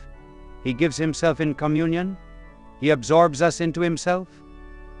life, he gives himself in communion. He absorbs us into himself.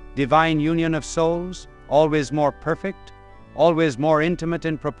 Divine union of souls, always more perfect, always more intimate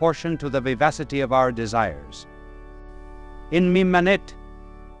in proportion to the vivacity of our desires. In me manet,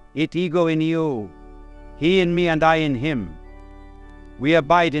 it ego in eo, he in me and I in him. We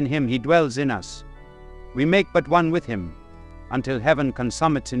abide in him, he dwells in us. We make but one with him, until heaven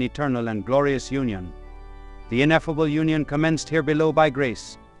consummates in eternal and glorious union. The ineffable union commenced here below by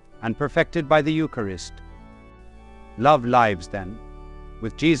grace, and perfected by the Eucharist. Love lives then,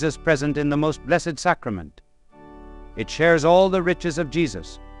 with Jesus present in the most blessed sacrament. It shares all the riches of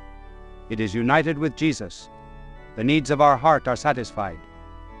Jesus. It is united with Jesus. The needs of our heart are satisfied.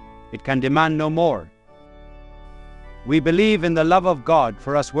 It can demand no more. We believe in the love of God,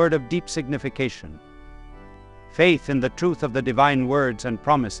 for us word of deep signification. Faith in the truth of the divine words and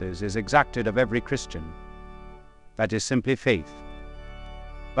promises is exacted of every Christian. That is simply faith.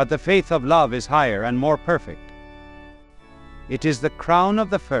 But the faith of love is higher and more perfect. It is the crown of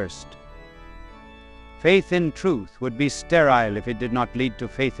the first. Faith in truth would be sterile if it did not lead to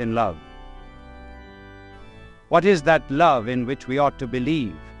faith in love. What is that love in which we ought to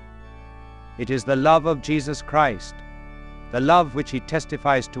believe? It is the love of Jesus Christ, the love which he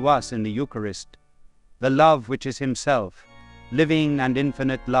testifies to us in the Eucharist, the love which is himself, living and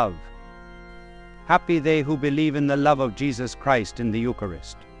infinite love. Happy they who believe in the love of Jesus Christ in the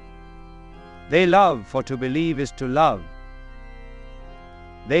Eucharist. They love, for to believe is to love.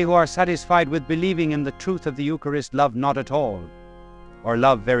 They who are satisfied with believing in the truth of the Eucharist love not at all, or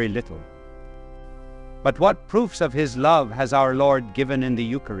love very little. But what proofs of his love has our Lord given in the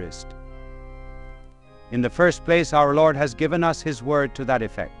Eucharist? In the first place, our Lord has given us his word to that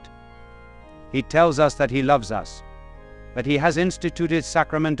effect. He tells us that he loves us, that he has instituted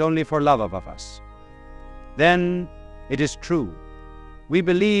sacrament only for love of us. Then, it is true, we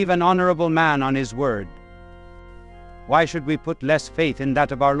believe an honorable man on his word. Why should we put less faith in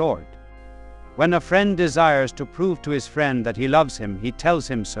that of our Lord? When a friend desires to prove to his friend that he loves him, he tells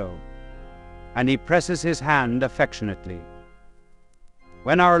him so, and he presses his hand affectionately.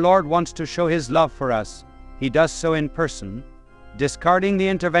 When our Lord wants to show his love for us, he does so in person, discarding the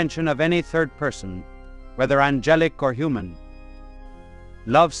intervention of any third person, whether angelic or human.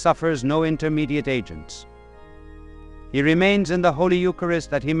 Love suffers no intermediate agents. He remains in the Holy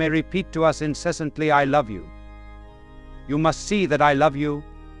Eucharist that he may repeat to us incessantly, I love you. You must see that I love you.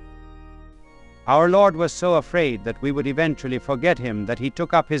 Our Lord was so afraid that we would eventually forget him that he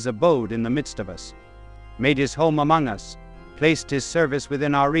took up his abode in the midst of us, made his home among us, placed his service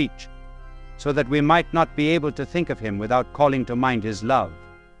within our reach, so that we might not be able to think of him without calling to mind his love.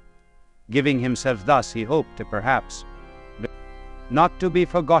 Giving himself thus, he hoped to perhaps not to be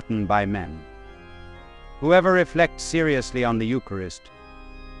forgotten by men. whoever reflects seriously on the Eucharist,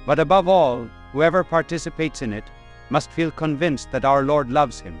 but above all, whoever participates in it, must feel convinced that our Lord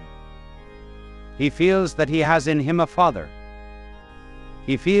loves him. He feels that he has in him a father.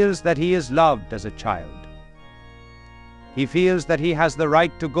 He feels that he is loved as a child. He feels that he has the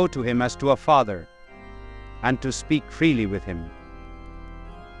right to go to him as to a father and to speak freely with him.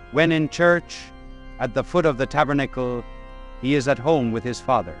 When in church, at the foot of the tabernacle, he is at home with his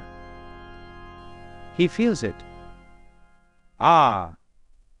Father. He feels it. Ah,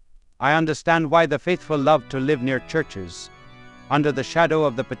 I understand why the faithful love to live near churches, under the shadow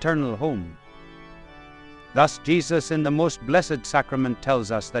of the paternal home. Thus Jesus in the most blessed sacrament tells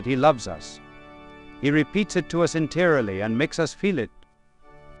us that he loves us. He repeats it to us interiorly and makes us feel it.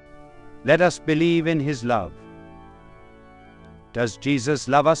 Let us believe in his love. Does Jesus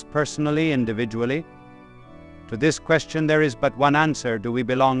love us personally, individually? To this question there is but one answer: do we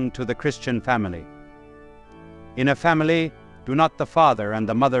belong to the Christian family? In a family, do not the father and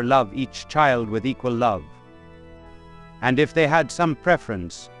the mother love each child with equal love? And if they had some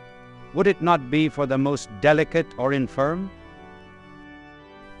preference, would it not be for the most delicate or infirm?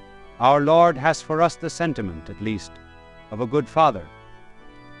 Our Lord has for us the sentiment, at least, of a good father.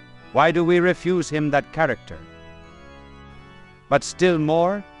 Why do we refuse him that character? But still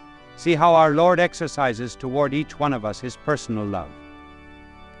more, see how our Lord exercises toward each one of us his personal love.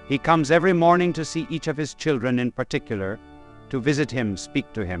 He comes every morning to see each of his children in particular, to visit him,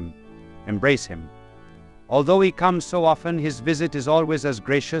 speak to him, embrace him. Although he comes so often, his visit is always as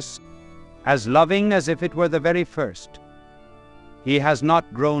gracious, as loving as if it were the very first. He has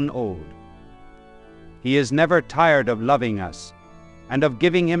not grown old. He is never tired of loving us and of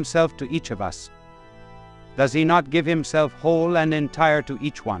giving himself to each of us. Does he not give himself whole and entire to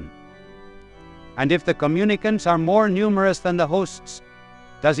each one? And if the communicants are more numerous than the hosts,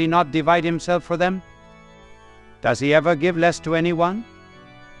 does he not divide himself for them? Does he ever give less to anyone?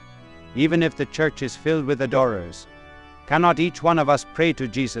 Even if the church is filled with adorers, cannot each one of us pray to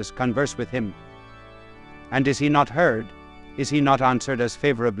Jesus, converse with him? And is he not heard? Is he not answered as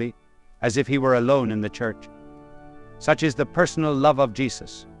favorably as if he were alone in the church? Such is the personal love of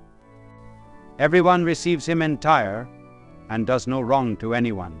Jesus. Everyone receives him entire and does no wrong to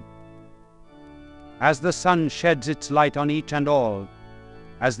anyone. As the sun sheds its light on each and all,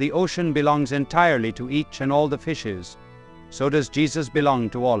 as the ocean belongs entirely to each and all the fishes, so does Jesus belong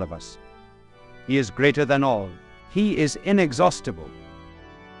to all of us. He is greater than all. He is inexhaustible.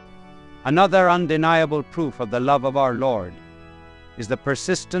 Another undeniable proof of the love of our Lord is the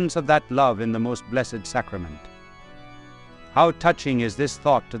persistence of that love in the most blessed sacrament. How touching is this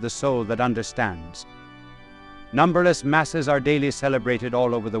thought to the soul that understands. Numberless masses are daily celebrated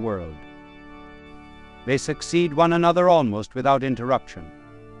all over the world. They succeed one another almost without interruption.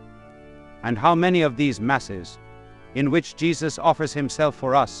 And how many of these masses, in which Jesus offers himself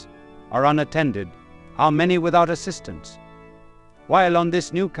for us, are unattended? How many without assistance? While on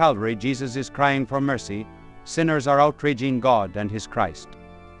this new Calvary Jesus is crying for mercy, sinners are outraging God and his Christ.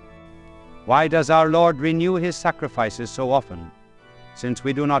 Why does our Lord renew his sacrifices so often, since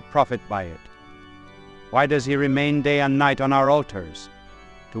we do not profit by it? Why does he remain day and night on our altars,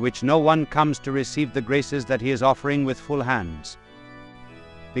 to which no one comes to receive the graces that he is offering with full hands?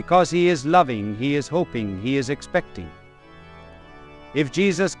 Because he is loving, he is hoping, he is expecting. If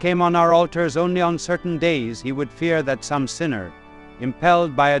Jesus came on our altars only on certain days, he would fear that some sinner,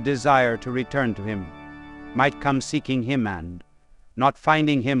 impelled by a desire to return to him, might come seeking him and, not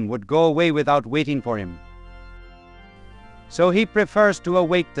finding him, would go away without waiting for him. So he prefers to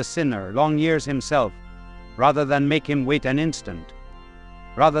await the sinner long years himself, rather than make him wait an instant,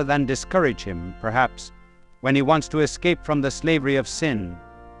 rather than discourage him, perhaps, when he wants to escape from the slavery of sin.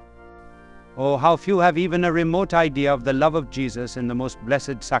 Oh, how few have even a remote idea of the love of Jesus in the most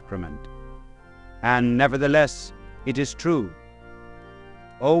blessed sacrament. And nevertheless, it is true.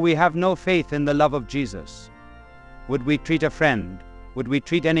 Oh, we have no faith in the love of Jesus. Would we treat a friend, would we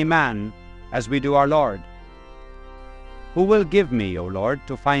treat any man, as we do our Lord? Who will give me, O Lord,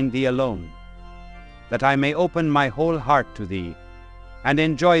 to find thee alone, that I may open my whole heart to thee, and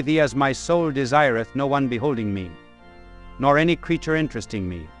enjoy thee as my soul desireth, no one beholding me, nor any creature interesting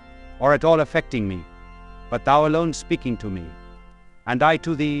me, or at all affecting me, but thou alone speaking to me, and I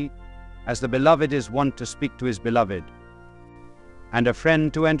to thee, as the beloved is wont to speak to his beloved, and a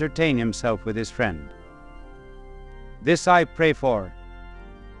friend to entertain himself with his friend. This I pray for,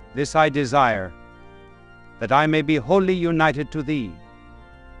 this I desire, that I may be wholly united to thee,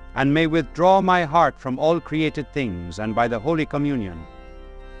 and may withdraw my heart from all created things, and by the Holy Communion,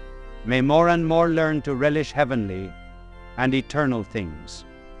 may more and more learn to relish heavenly and eternal things.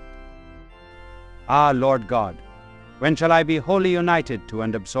 Ah, Lord God, when shall I be wholly united to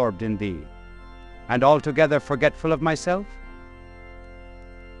and absorbed in Thee, and altogether forgetful of myself?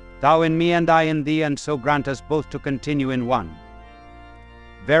 Thou in me and I in Thee, and so grant us both to continue in one.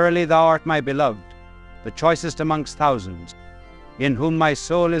 Verily Thou art my beloved, the choicest amongst thousands, in whom my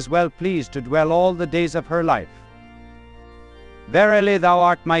soul is well pleased to dwell all the days of her life. Verily Thou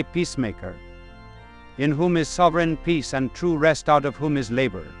art my peacemaker, in whom is sovereign peace and true rest, out of whom is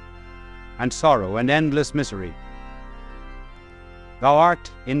labor, and sorrow, and endless misery. Thou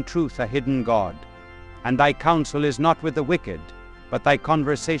art, in truth, a hidden God, and Thy counsel is not with the wicked, but Thy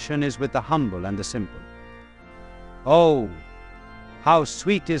conversation is with the humble and the simple. Oh, how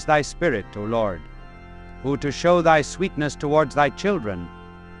sweet is Thy Spirit, O Lord, who to show Thy sweetness towards Thy children,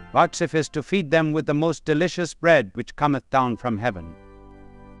 vouchsafest to feed them with the most delicious bread which cometh down from heaven.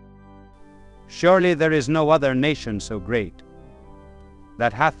 Surely there is no other nation so great,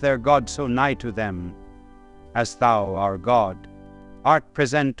 that hath their God so nigh to them, as Thou, our God, art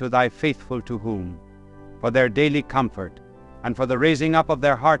present to Thy faithful, to whom, for their daily comfort, and for the raising up of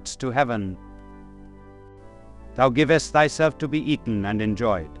their hearts to heaven, Thou givest Thyself to be eaten and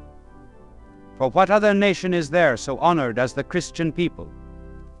enjoyed. For what other nation is there so honored as the Christian people?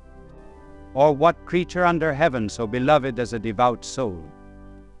 Or what creature under heaven so beloved as a devout soul,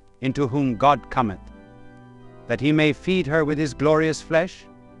 into whom God cometh, that He may feed her with His glorious flesh?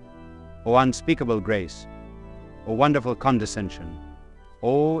 O unspeakable grace, O wonderful condescension,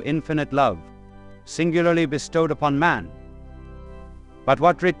 O infinite love, singularly bestowed upon man! But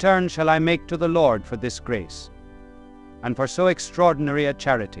what return shall I make to the Lord for this grace, and for so extraordinary a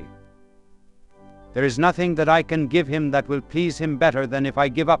charity? There is nothing that I can give Him that will please Him better than if I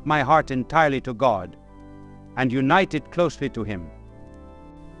give up my heart entirely to God, and unite it closely to Him.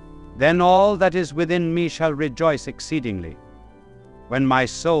 Then all that is within me shall rejoice exceedingly, when my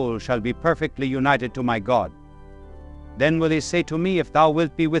soul shall be perfectly united to my God. Then will He say to me, If thou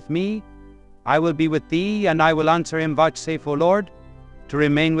wilt be with me, I will be with thee, and I will answer Him, Vouchsafe, O Lord, to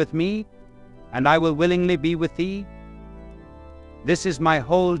remain with me, and I will willingly be with thee. This is my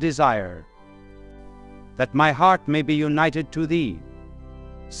whole desire, that my heart may be united to Thee.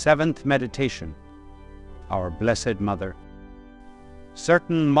 Seventh Meditation. Our Blessed Mother.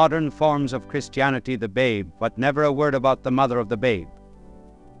 Certain modern forms of Christianity, the babe, but never a word about the mother of the babe.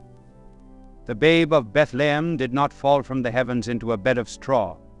 The babe of Bethlehem did not fall from the heavens into a bed of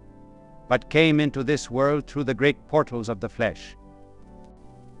straw, but came into this world through the great portals of the flesh.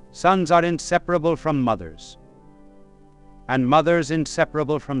 Sons are inseparable from mothers, and mothers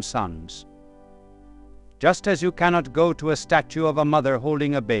inseparable from sons. Just as you cannot go to a statue of a mother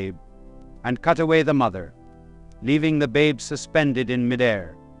holding a babe and cut away the mother, leaving the babe suspended in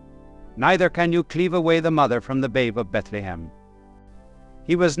midair, neither can you cleave away the mother from the babe of Bethlehem.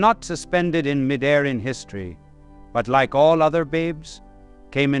 He was not suspended in midair in history, but like all other babes,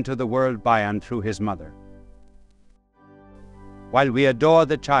 came into the world by and through his mother. While we adore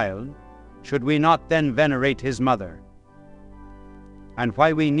the child, should we not then venerate his mother? And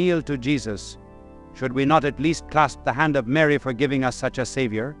while we kneel to Jesus, should we not at least clasp the hand of Mary for giving us such a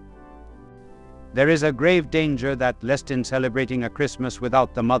Savior? There is a grave danger that, lest in celebrating a Christmas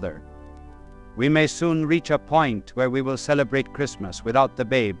without the mother, we may soon reach a point where we will celebrate Christmas without the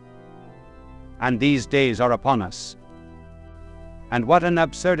babe, and these days are upon us. And what an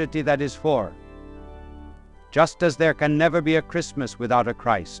absurdity that is, for just as there can never be a Christmas without a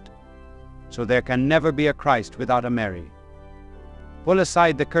Christ, so there can never be a Christ without a Mary. Pull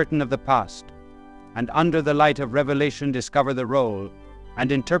aside the curtain of the past, and under the light of revelation discover the role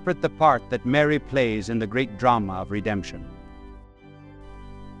and interpret the part that Mary plays in the great drama of redemption.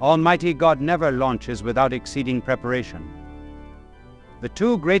 Almighty God never launches without exceeding preparation. The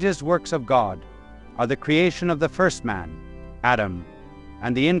two greatest works of God are the creation of the first man, Adam,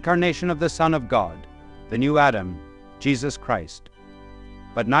 and the incarnation of the Son of God, the new Adam, Jesus Christ.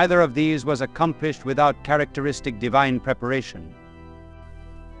 But neither of these was accomplished without characteristic divine preparation.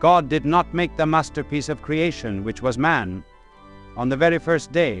 God did not make the masterpiece of creation, which was man, on the very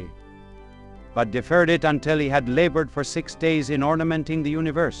first day, but deferred it until He had labored for 6 days in ornamenting the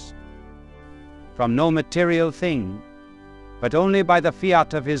universe. From no material thing, but only by the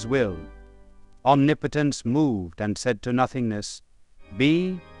fiat of His will, omnipotence moved and said to nothingness,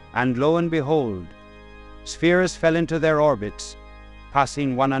 Be, and lo and behold, spheres fell into their orbits,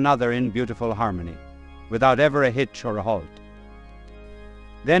 passing one another in beautiful harmony, without ever a hitch or a halt.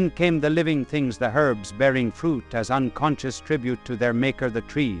 Then came the living things, the herbs bearing fruit as unconscious tribute to their Maker, the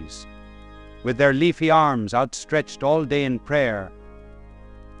trees, with their leafy arms outstretched all day in prayer,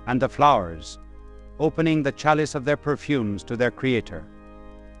 and the flowers, opening the chalice of their perfumes to their Creator.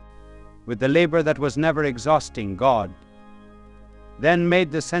 with the labor that was never exhausting, God then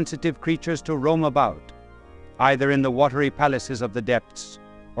made the sensitive creatures to roam about, either in the watery palaces of the depths,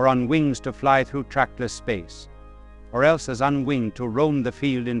 or on wings to fly through trackless space, or else as unwinged to roam the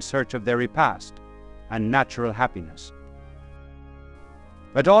field in search of their repast and natural happiness.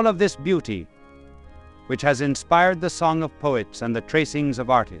 But all of this beauty, which has inspired the song of poets and the tracings of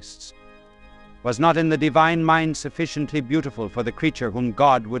artists, was not in the divine mind sufficiently beautiful for the creature whom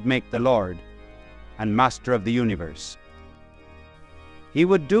God would make the Lord and Master of the universe. He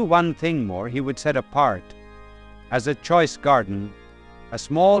would do one thing more. He would set apart, as a choice garden, a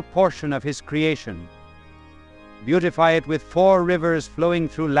small portion of his creation, beautify it with 4 rivers flowing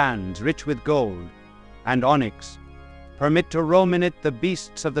through lands rich with gold and onyx, permit to roam in it the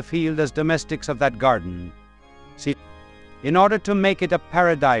beasts of the field as domestics of that garden, in order to make it a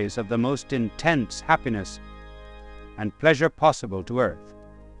paradise of the most intense happiness and pleasure possible to earth.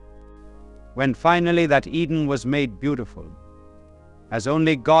 When finally that Eden was made beautiful, as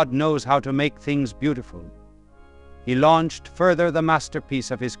only God knows how to make things beautiful, he launched further the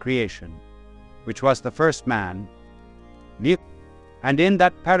masterpiece of his creation, which was the first man, and in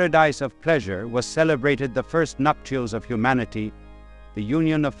that paradise of pleasure was celebrated the first nuptials of humanity, the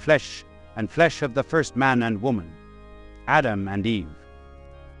union of flesh and flesh of the first man and woman, Adam and Eve.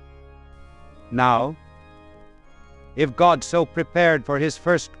 Now, if God so prepared for his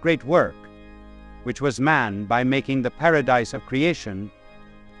first great work, which was man, by making the paradise of creation,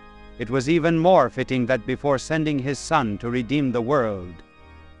 it was even more fitting that before sending his Son to redeem the world,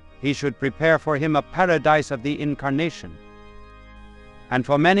 he should prepare for him a paradise of the incarnation. And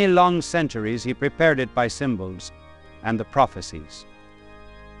for many long centuries he prepared it by symbols and the prophecies.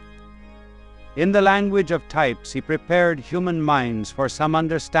 In the language of types, he prepared human minds for some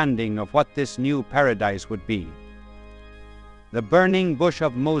understanding of what this new paradise would be. The burning bush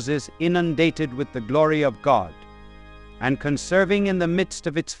of Moses, inundated with the glory of God, and conserving in the midst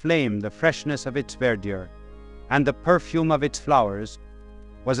of its flame the freshness of its verdure and the perfume of its flowers,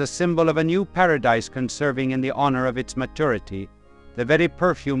 was a symbol of a new paradise conserving in the honor of its maturity the very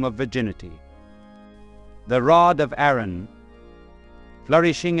perfume of virginity. The rod of Aaron,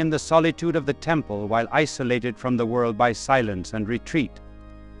 flourishing in the solitude of the temple while isolated from the world by silence and retreat,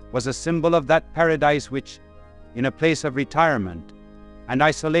 was a symbol of that paradise which, in a place of retirement and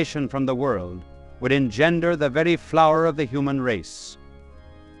isolation from the world, would engender the very flower of the human race.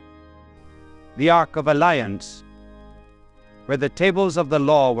 The Ark of Alliance, where the tables of the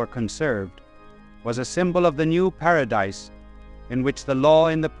law were conserved, was a symbol of the new paradise in which the law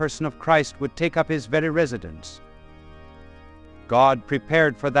in the person of Christ would take up his very residence. God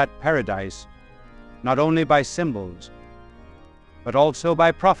prepared for that paradise not only by symbols, but also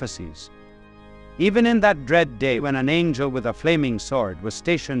by prophecies. Even in that dread day when an angel with a flaming sword was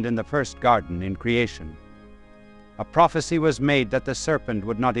stationed in the first garden in creation, a prophecy was made that the serpent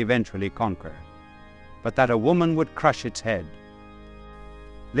would not eventually conquer, but that a woman would crush its head.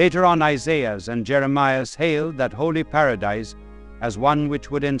 Later on, Isaiah's and Jeremiah's hailed that holy paradise as one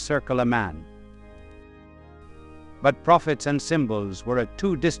which would encircle a man. But prophets and symbols were a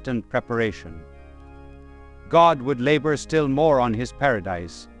too distant preparation. God would labor still more on his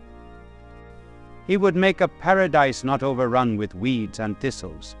paradise. He would make a paradise not overrun with weeds and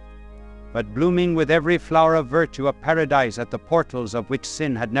thistles, but blooming with every flower of virtue, a paradise at the portals of which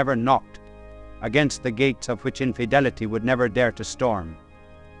sin had never knocked, against the gates of which infidelity would never dare to storm.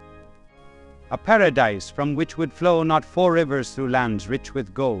 A paradise from which would flow not 4 rivers through lands rich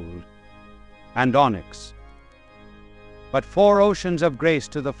with gold and onyx, but 4 oceans of grace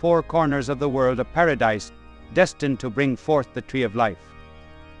to the 4 corners of the world, a paradise destined to bring forth the tree of life,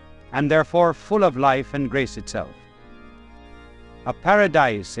 and therefore full of life and grace itself. A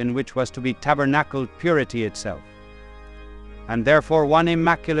paradise in which was to be tabernacled purity itself, and therefore one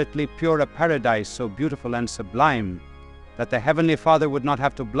immaculately pure, a paradise so beautiful and sublime that the Heavenly Father would not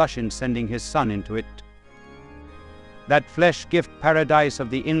have to blush in sending his Son into it. That flesh-gift paradise of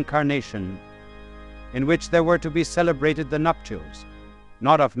the incarnation, in which there were to be celebrated the nuptials,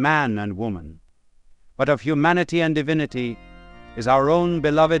 not of man and woman, but of humanity and divinity, is our own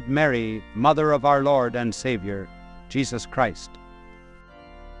beloved Mary, Mother of our Lord and Savior, Jesus Christ.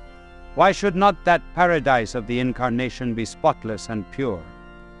 Why should not that paradise of the incarnation be spotless and pure?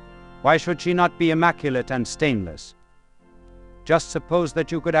 Why should she not be immaculate and stainless? Just suppose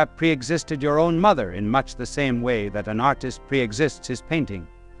that you could have pre-existed your own mother in much the same way that an artist pre-exists his painting.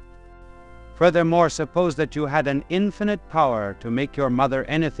 Furthermore, suppose that you had an infinite power to make your mother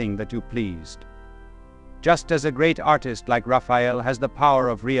anything that you pleased. Just as a great artist like Raphael has the power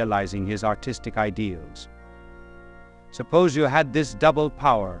of realizing his artistic ideals. Suppose you had this double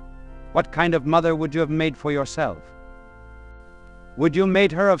power, what kind of mother would you have made for yourself? Would you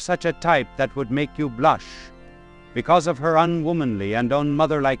made her of such a type that would make you blush because of her unwomanly and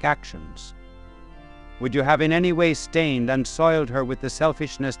unmotherlike actions? Would you have in any way stained and soiled her with the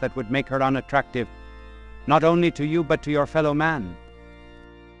selfishness that would make her unattractive, not only to you but to your fellow man?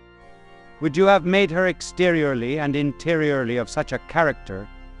 Would you have made her exteriorly and interiorly of such a character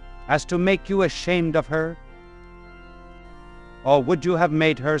as to make you ashamed of her? Or would you have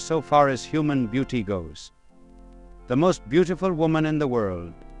made her, so far as human beauty goes, the most beautiful woman in the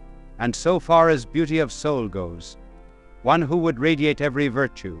world, and so far as beauty of soul goes, one who would radiate every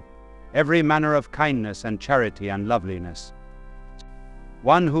virtue, every manner of kindness and charity and loveliness,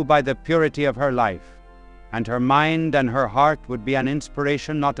 one who by the purity of her life, and her mind and her heart would be an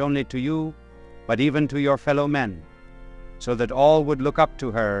inspiration not only to you, but even to your fellow men, so that all would look up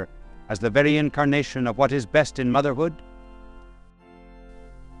to her as the very incarnation of what is best in motherhood?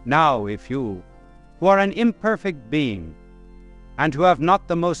 Now, if you, who are an imperfect being, and who have not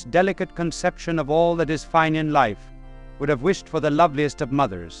the most delicate conception of all that is fine in life, would have wished for the loveliest of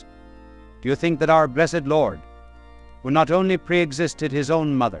mothers, do you think that our blessed Lord, who not only pre-existed his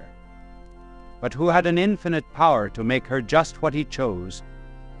own mother, but who had an infinite power to make her just what he chose,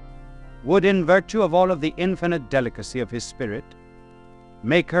 would, in virtue of all of the infinite delicacy of his spirit,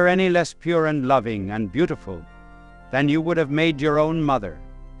 make her any less pure and loving and beautiful than you would have made your own mother?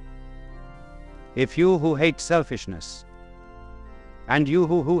 If you who hate selfishness, and you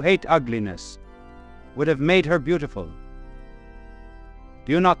who hate ugliness, would have made her beautiful,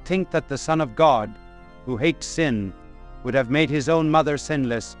 do you not think that the Son of God, who hates sin, would have made his own mother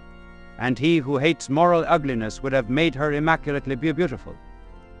sinless, and he who hates moral ugliness would have made her immaculately beautiful?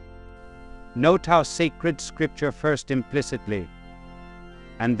 Note how sacred Scripture first implicitly,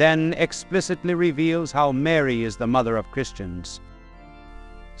 and then explicitly reveals how Mary is the mother of Christians.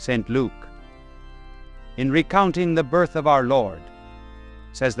 St. Luke, in recounting the birth of our Lord,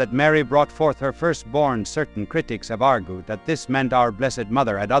 says that Mary brought forth her firstborn. Certain critics have argued that this meant our Blessed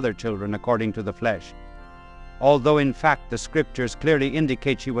Mother had other children according to the flesh, although in fact the Scriptures clearly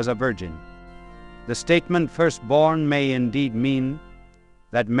indicate she was a virgin. The statement firstborn may indeed mean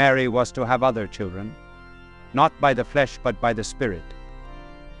that Mary was to have other children, not by the flesh but by the Spirit.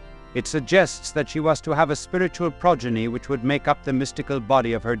 It suggests that she was to have a spiritual progeny which would make up the mystical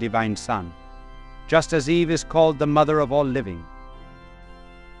body of her divine Son, just as Eve is called the mother of all living,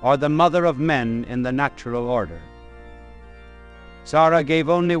 or the mother of men in the natural order. Sarah gave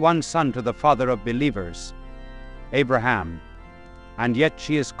only one son to the father of believers, Abraham, and yet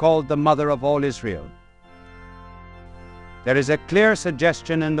she is called the mother of all Israel. There is a clear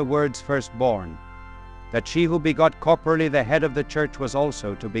suggestion in the words firstborn that she who begot corporally the head of the church was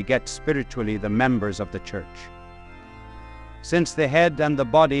also to beget spiritually the members of the church. Since the head and the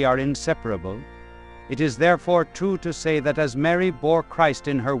body are inseparable, it is therefore true to say that as Mary bore Christ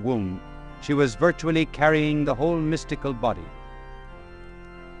in her womb, she was virtually carrying the whole mystical body.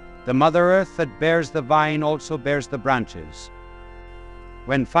 The Mother Earth that bears the vine also bears the branches.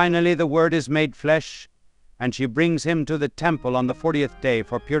 When finally the Word is made flesh, and she brings him to the temple on the 40th day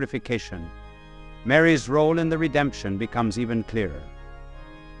for purification, Mary's role in the redemption becomes even clearer.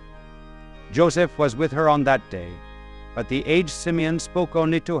 Joseph was with her on that day, but the aged Simeon spoke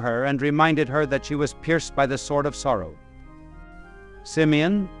only to her and reminded her that she was pierced by the sword of sorrow.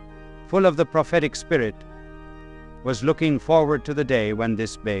 Simeon, full of the prophetic spirit, was looking forward to the day when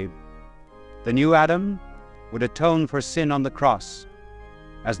this babe, the new Adam, would atone for sin on the cross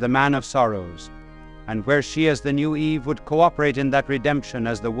as the man of sorrows, and where she as the new Eve would cooperate in that redemption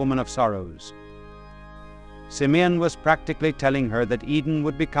as the woman of sorrows. Simeon was practically telling her that Eden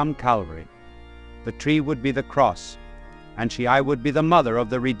would become Calvary, the tree would be the cross, and I would be the mother of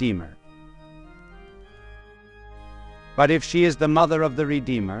the Redeemer. But if she is the mother of the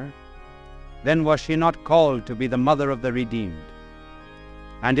Redeemer, then was she not called to be the mother of the redeemed?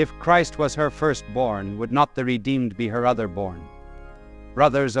 And if Christ was her firstborn, would not the redeemed be her otherborn,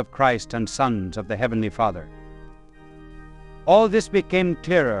 brothers of Christ and sons of the Heavenly Father? All this became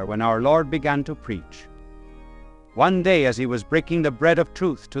clearer when our Lord began to preach. One day, as he was breaking the bread of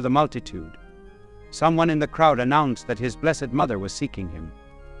truth to the multitude, someone in the crowd announced that his Blessed Mother was seeking him.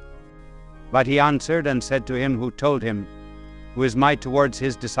 But he answered and said to him who told him, "Who is my towards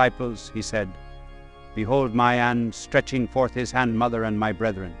his disciples?" He said, "Behold my hand, stretching forth his hand, mother and my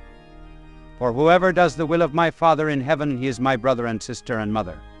brethren. For whoever does the will of my Father in heaven, he is my brother and sister and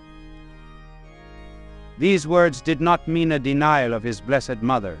mother." These words did not mean a denial of his Blessed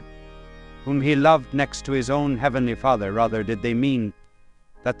Mother, whom he loved next to his own Heavenly Father. Rather did they mean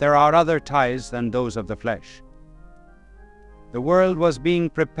that there are other ties than those of the flesh. The world was being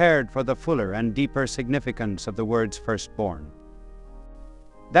prepared for the fuller and deeper significance of the words firstborn.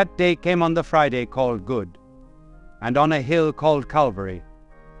 That day came on the Friday called Good, and on a hill called Calvary.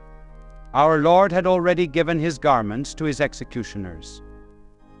 Our Lord had already given his garments to his executioners.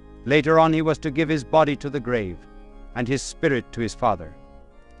 Later on he was to give his body to the grave, and his spirit to his Father.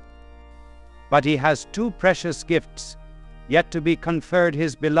 But he has two precious gifts yet to be conferred: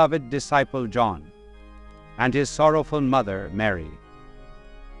 his beloved disciple John, and his sorrowful mother Mary.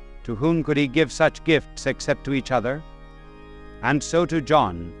 To whom could he give such gifts except to each other? And so to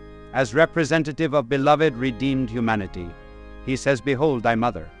John, as representative of beloved redeemed humanity, he says, "Behold thy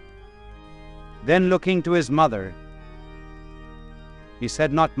mother." Then looking to his mother, he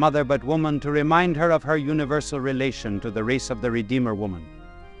said not mother but woman, to remind her of her universal relation to the race of the Redeemer woman.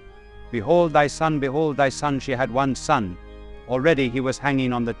 "Behold thy son, behold thy son." She had one son. Already he was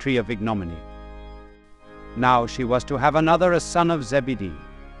hanging on the tree of ignominy. Now she was to have another, a son of Zebedee.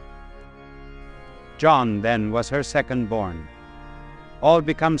 John then was her second-born. All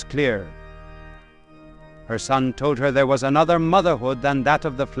becomes clear. Her son told her there was another motherhood than that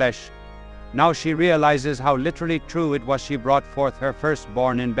of the flesh. Now she realizes how literally true it was. She brought forth her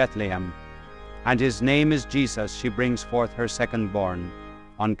firstborn in Bethlehem, and his name is Jesus. She brings forth her second-born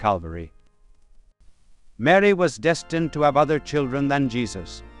on Calvary. Mary was destined to have other children than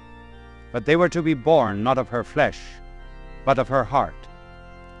Jesus, but they were to be born not of her flesh, but of her heart.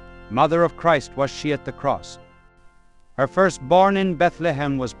 Mother of Christ was she at the cross. Her firstborn in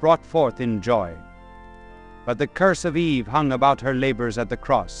Bethlehem was brought forth in joy, but the curse of Eve hung about her labors at the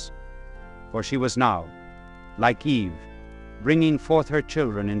cross, for she was now, like Eve, bringing forth her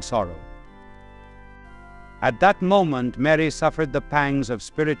children in sorrow. At that moment, Mary suffered the pangs of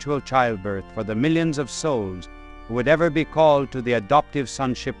spiritual childbirth for the millions of souls who would ever be called to the adoptive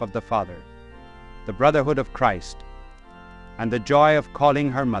sonship of the Father, the brotherhood of Christ, and the joy of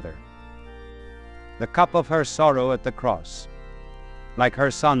calling her mother. The cup of her sorrow at the cross, like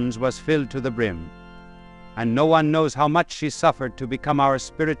her son's, was filled to the brim, and no one knows how much she suffered to become our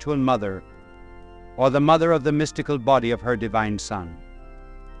spiritual mother, or the mother of the mystical body of her divine Son.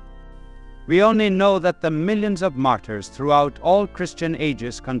 We only know that the millions of martyrs throughout all Christian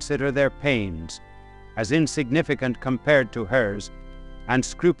ages consider their pains as insignificant compared to hers, and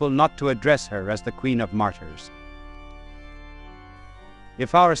scruple not to address her as the Queen of Martyrs.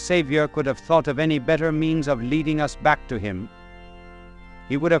 If our Savior could have thought of any better means of leading us back to him,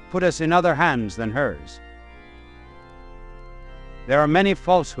 he would have put us in other hands than hers. There are many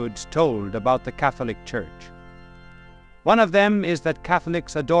falsehoods told about the Catholic Church. One of them is that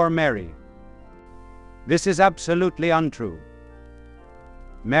Catholics adore Mary. This is absolutely untrue.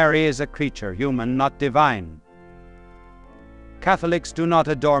 Mary is a creature, human, not divine. Catholics do not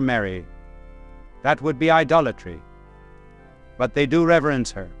adore Mary. That would be idolatry. But they do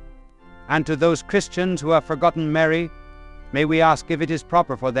reverence her. And to those Christians who have forgotten Mary, may we ask if it is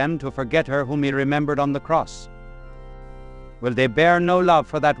proper for them to forget her whom he remembered on the cross? Will they bear no love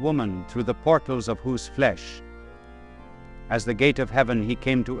for that woman, through the portals of whose flesh, as the gate of heaven, he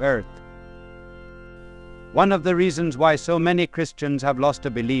came to earth? One of the reasons why so many Christians have lost a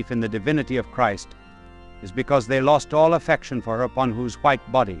belief in the divinity of Christ is because they lost all affection for her, upon whose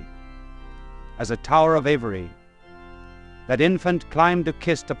white body, as a tower of ivory, that infant climbed to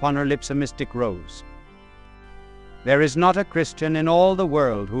kiss upon her lips a mystic rose. There is not a Christian in all the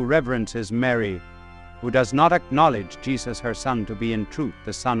world who reverences Mary who does not acknowledge Jesus, her Son, to be in truth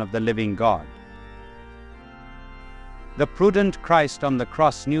the Son of the living God. The prudent Christ on the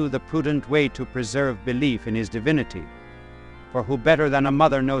cross knew the prudent way to preserve belief in his divinity, for who better than a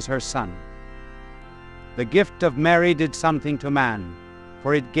mother knows her son? The gift of Mary did something to man,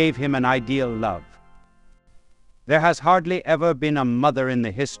 for it gave him an ideal love. There has hardly ever been a mother in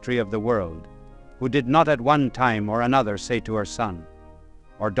the history of the world who did not at one time or another say to her son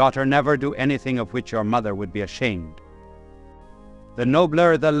or daughter, "Never do anything of which your mother would be ashamed." The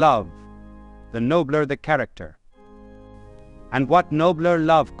nobler the love, the nobler the character. And what nobler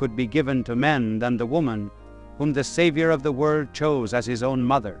love could be given to men than the woman whom the Savior of the world chose as his own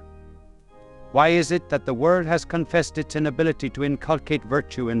mother? Why is it that the world has confessed its inability to inculcate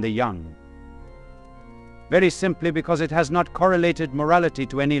virtue in the young? Very simply because it has not correlated morality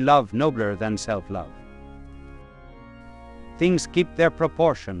to any love nobler than self-love. Things keep their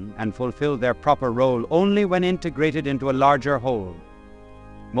proportion and fulfill their proper role only when integrated into a larger whole.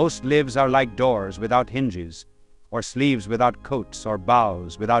 Most lives are like doors without hinges, or sleeves without coats, or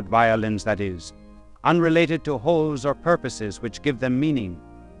bows without violins, that is, unrelated to wholes or purposes which give them meaning.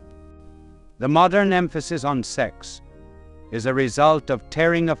 The modern emphasis on sex is a result of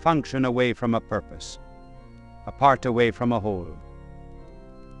tearing a function away from a purpose. a part away from a whole.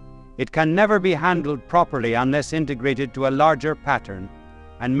 It can never be handled properly unless integrated to a larger pattern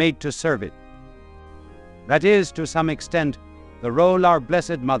and made to serve it. That is, to some extent, the role our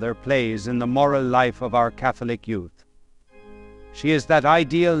Blessed Mother plays in the moral life of our Catholic youth. She is that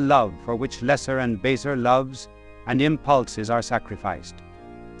ideal love for which lesser and baser loves and impulses are sacrificed.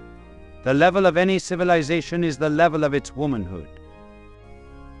 The level of any civilization is the level of its womanhood.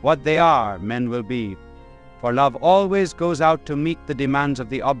 What they are, men will be, for love always goes out to meet the demands of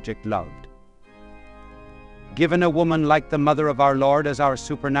the object loved. Given a woman like the Mother of our Lord as our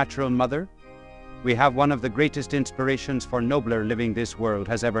supernatural mother, we have one of the greatest inspirations for nobler living this world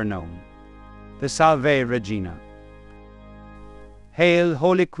has ever known. The Salve Regina. Hail,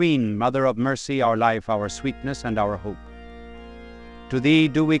 Holy Queen, Mother of Mercy, our life, our sweetness, and our hope. To Thee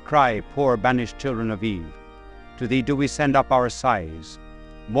do we cry, poor banished children of Eve. To Thee do we send up our sighs,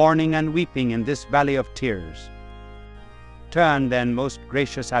 mourning and weeping in this valley of tears. Turn then, most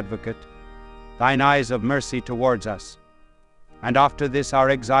gracious Advocate, Thine eyes of mercy towards us, and after this our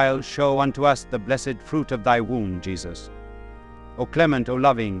exile show unto us the blessed fruit of Thy womb, Jesus. O clement, O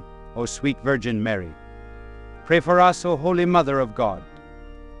loving, O sweet Virgin Mary, pray for us, O Holy Mother of God,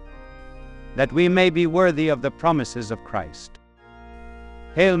 that we may be worthy of the promises of Christ.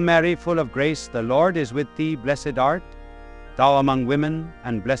 Hail Mary, full of grace, the Lord is with Thee, blessed art Thou among women,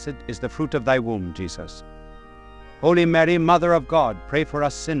 and blessed is the fruit of Thy womb, Jesus. Holy Mary, Mother of God, pray for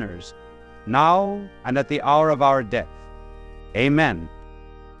us sinners, now and at the hour of our death. Amen.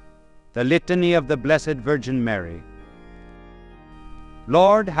 The Litany of the Blessed Virgin Mary.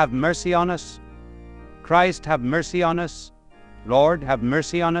 Lord, have mercy on us. Christ, have mercy on us. Lord, have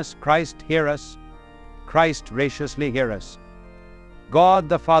mercy on us. Christ, hear us. Christ, graciously hear us. God,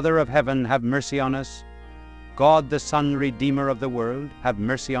 the Father of heaven, have mercy on us. God, the Son, Redeemer of the world, have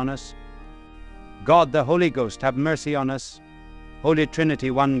mercy on us. God, the Holy Ghost, have mercy on us. Holy Trinity,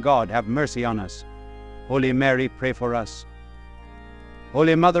 one God, have mercy on us. Holy Mary, pray for us.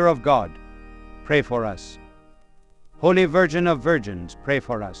 Holy Mother of God, pray for us. Holy Virgin of Virgins, pray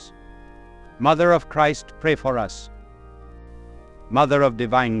for us. Mother of Christ, pray for us. Mother of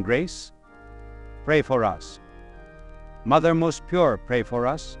divine grace, pray for us. Mother most pure, pray for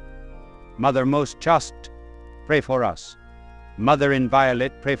us. Mother most just, pray for us. Mother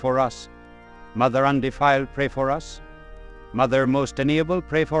inviolate, pray for us. Mother undefiled, pray for us. Mother most amiable,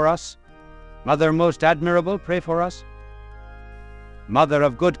 pray for us. Mother most admirable, pray for us. Mother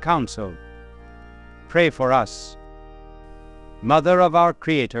of good counsel, pray for us. Mother of our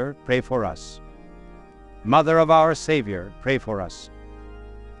Creator, pray for us. Mother of our Savior, pray for us.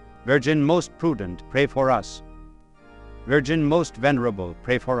 Virgin most prudent, pray for us. Virgin most venerable,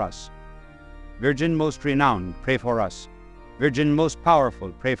 pray for us. Virgin most renowned, pray for us. Virgin most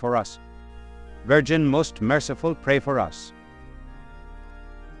powerful, pray for us. Virgin most merciful, pray for us.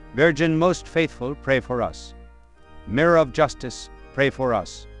 Virgin most faithful, pray for us. Mirror of justice, pray for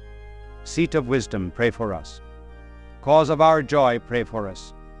us. Seat of wisdom, pray for us. Cause of our joy, pray for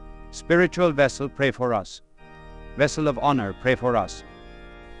us. Spiritual vessel, pray for us. Vessel of honor, pray for us.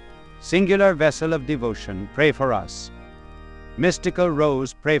 Singular vessel of devotion, pray for us. Mystical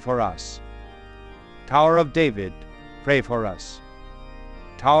rose, pray for us. Tower of David, pray for us.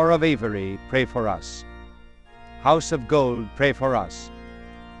 Tower of Avery, pray for us. House of gold, pray for us.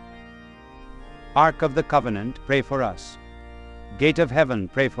 Ark of the Covenant, pray for us. Gate of heaven,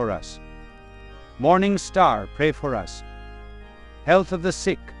 pray for us. Morning star, pray for us. Health of the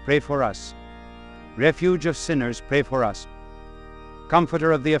sick, pray for us. Refuge of sinners, pray for us.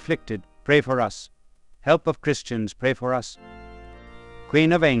 Comforter of the afflicted, pray for us. Help of Christians, pray for us.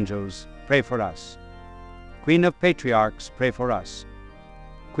 Queen of angels, pray for us. Queen of patriarchs, pray for us.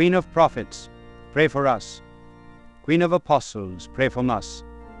 Queen of prophets, pray for us. Queen of apostles, pray for us.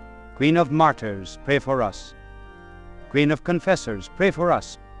 Queen of martyrs, pray for us. Queen of confessors, pray for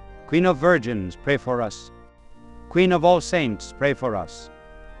us. Queen of virgins, pray for us. Queen of all saints, pray for us.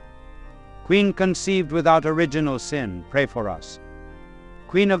 Queen conceived without original sin, pray for us.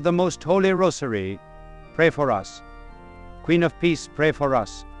 Queen of the most holy rosary, pray for us. Queen of peace, pray for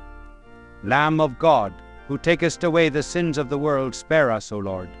us. Lamb of God, who takest away the sins of the world, spare us, O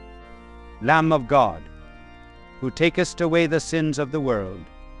Lord. Lamb of God, who takest away the sins of the world,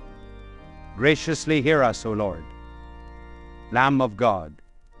 graciously hear us, O Lord. Lamb of God,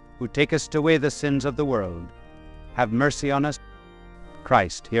 who takest away the sins of the world, have mercy on us.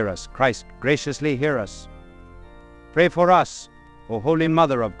 Christ, hear us. Christ, graciously hear us. Pray for us, O Holy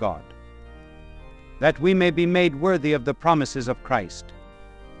Mother of God, that we may be made worthy of the promises of Christ.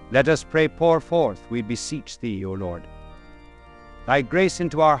 Let us pray, pour forth, we beseech Thee, O Lord, thy grace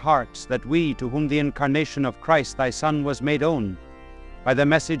into our hearts, that we, to whom the incarnation of Christ thy Son was made known by the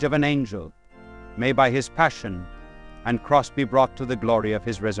message of an angel, may by his passion and cross be brought to the glory of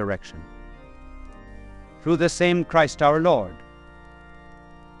his resurrection. Through the same Christ our Lord.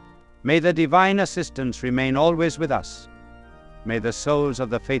 May the divine assistance remain always with us. May the souls of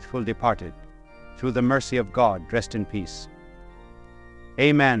the faithful departed, through the mercy of God, rest in peace.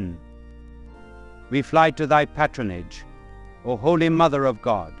 Amen. We fly to thy patronage, O Holy Mother of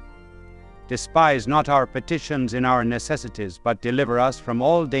God. Despise not our petitions in our necessities, but deliver us from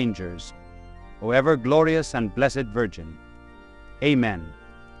all dangers, O ever glorious and blessed Virgin. Amen.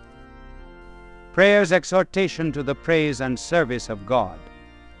 Prayer's exhortation to the praise and service of God.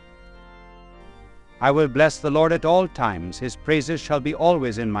 I will bless the Lord at all times, his praises shall be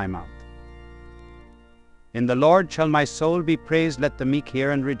always in my mouth. In the Lord shall my soul be praised, let the meek hear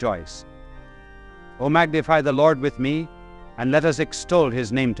and rejoice. O magnify the Lord with me, and let us extol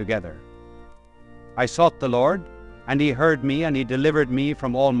his name together. I sought the Lord, and he heard me, and he delivered me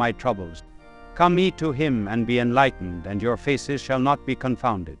from all my troubles. Come ye to him, and be enlightened, and your faces shall not be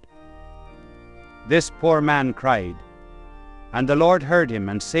confounded. This poor man cried, and the Lord heard him,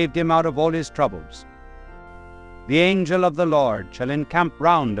 and saved him out of all his troubles. The angel of the Lord shall encamp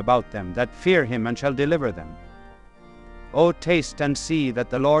round about them that fear him, and shall deliver them. O taste and see that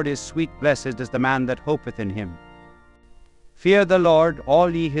the Lord is sweet, blessed is the man that hopeth in him. Fear the Lord,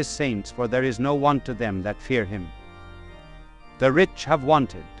 all ye his saints, for there is no want to them that fear him. The rich have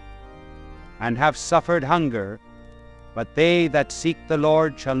wanted, and have suffered hunger, but they that seek the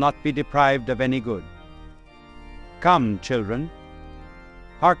Lord shall not be deprived of any good. Come, children,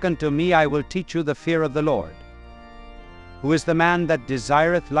 hearken to me, I will teach you the fear of the Lord. Who is the man that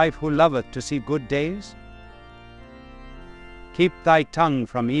desireth life, who loveth to see good days? Keep thy tongue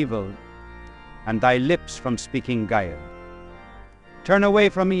from evil, and thy lips from speaking guile. Turn away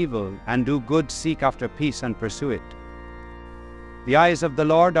from evil, and do good, seek after peace, and pursue it. The eyes of the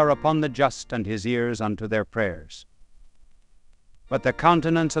Lord are upon the just, and his ears unto their prayers. But the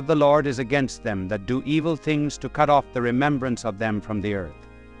countenance of the Lord is against them that do evil things, to cut off the remembrance of them from the earth.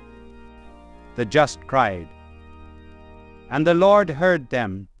 The just cried, and the Lord heard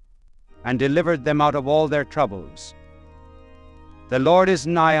them, and delivered them out of all their troubles. The Lord is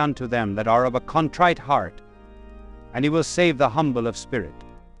nigh unto them that are of a contrite heart, and he will save the humble of spirit.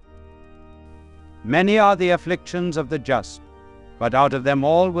 Many are the afflictions of the just, but out of them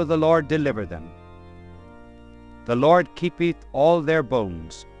all will the Lord deliver them. The Lord keepeth all their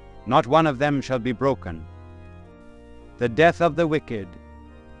bones, not one of them shall be broken. The death of the wicked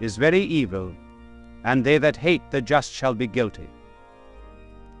is very evil, and they that hate the just shall be guilty.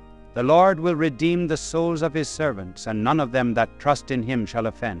 The Lord will redeem the souls of his servants, and none of them that trust in him shall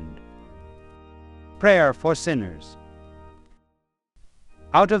offend. Prayer for sinners.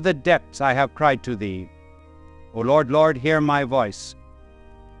 Out of the depths I have cried to thee. O Lord, Lord, hear my voice.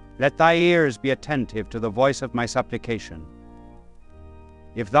 Let thy ears be attentive to the voice of my supplication.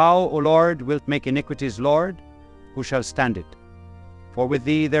 If thou, O Lord, wilt make iniquities Lord, who shall stand it? For with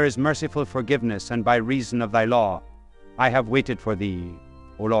thee there is merciful forgiveness, and by reason of thy law I have waited for thee,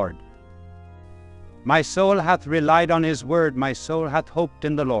 O Lord. My soul hath relied on his word, my soul hath hoped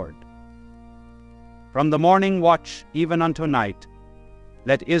in the Lord. From the morning watch even unto night,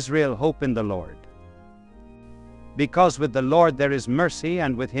 let Israel hope in the Lord. Because with the Lord there is mercy,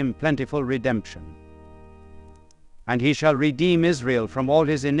 and with him plentiful redemption. And he shall redeem Israel from all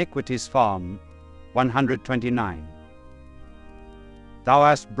his iniquities. Psalm 129. Thou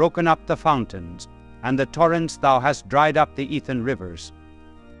hast broken up the fountains, and the torrents, thou hast dried up the Ethan rivers.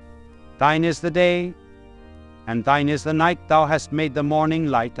 Thine is the day, and thine is the night, thou hast made the morning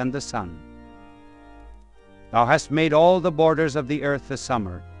light and the sun. Thou hast made all the borders of the earth the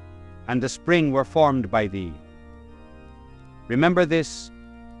summer, and the spring were formed by thee. Remember this,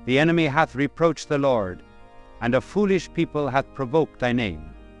 the enemy hath reproached the Lord, and a foolish people hath provoked thy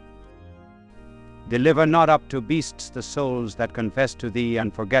name. Deliver not up to beasts the souls that confess to thee,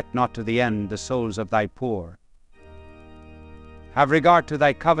 and forget not to the end the souls of thy poor. Have regard to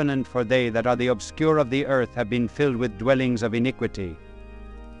thy covenant, for they that are the obscure of the earth have been filled with dwellings of iniquity.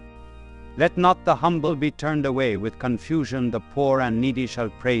 Let not the humble be turned away, with confusion the poor and needy shall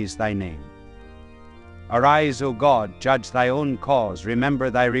praise thy name. Arise, O God, judge thy own cause, remember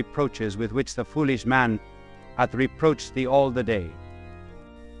thy reproaches with which the foolish man hath reproached thee all the day.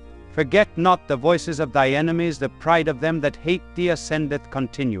 Forget not the voices of thy enemies, the pride of them that hate thee ascendeth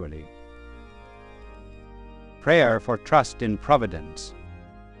continually. Prayer for trust in providence.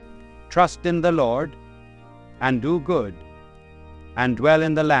 Trust in the Lord, and do good, and dwell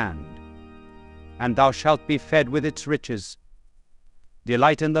in the land, and thou shalt be fed with its riches.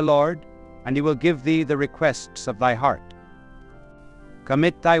 Delight in the Lord, and he will give thee the requests of thy heart.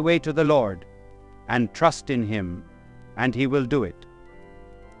 Commit thy way to the Lord, and trust in him, and he will do it.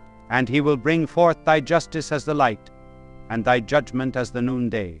 And he will bring forth thy justice as the light, and thy judgment as the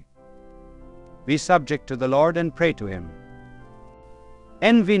noonday. Be subject to the Lord, and pray to him.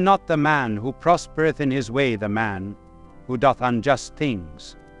 Envy not the man who prospereth in his way, the man who doth unjust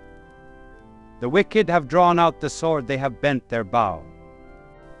things. The wicked have drawn out the sword, they have bent their bow,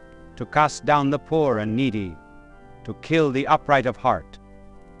 to cast down the poor and needy, to kill the upright of heart.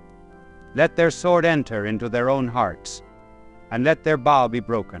 Let their sword enter into their own hearts, and let their bow be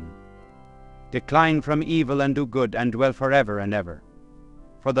broken. Decline from evil and do good, and dwell forever and ever.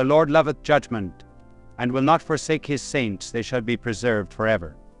 For the Lord loveth judgment, and will not forsake his saints, they shall be preserved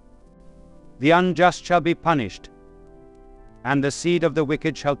forever. The unjust shall be punished, and the seed of the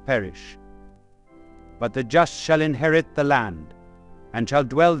wicked shall perish. But the just shall inherit the land, and shall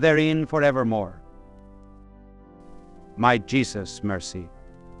dwell therein forevermore. My Jesus, mercy.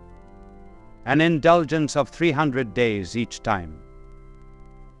 An indulgence of 300 days each time.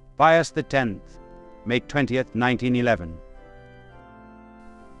 Pius X, May 20th, 1911.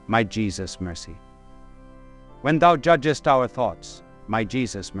 My Jesus, mercy. When thou judgest our thoughts, my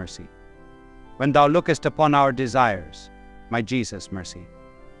Jesus, mercy. When thou lookest upon our desires, my Jesus, mercy.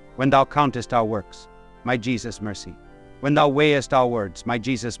 When thou countest our works, my Jesus, mercy. When thou weighest our words, my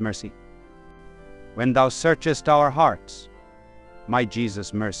Jesus, mercy. When thou searchest our hearts, my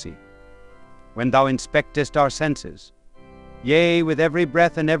Jesus, mercy. When thou inspectest our senses, yea, with every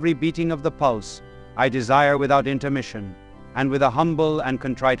breath and every beating of the pulse, I desire without intermission, and with a humble and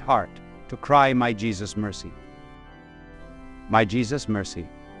contrite heart, to cry, my Jesus, mercy. My Jesus, mercy.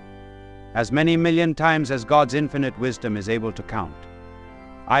 As many million times as God's infinite wisdom is able to count,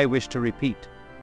 I wish to repeat,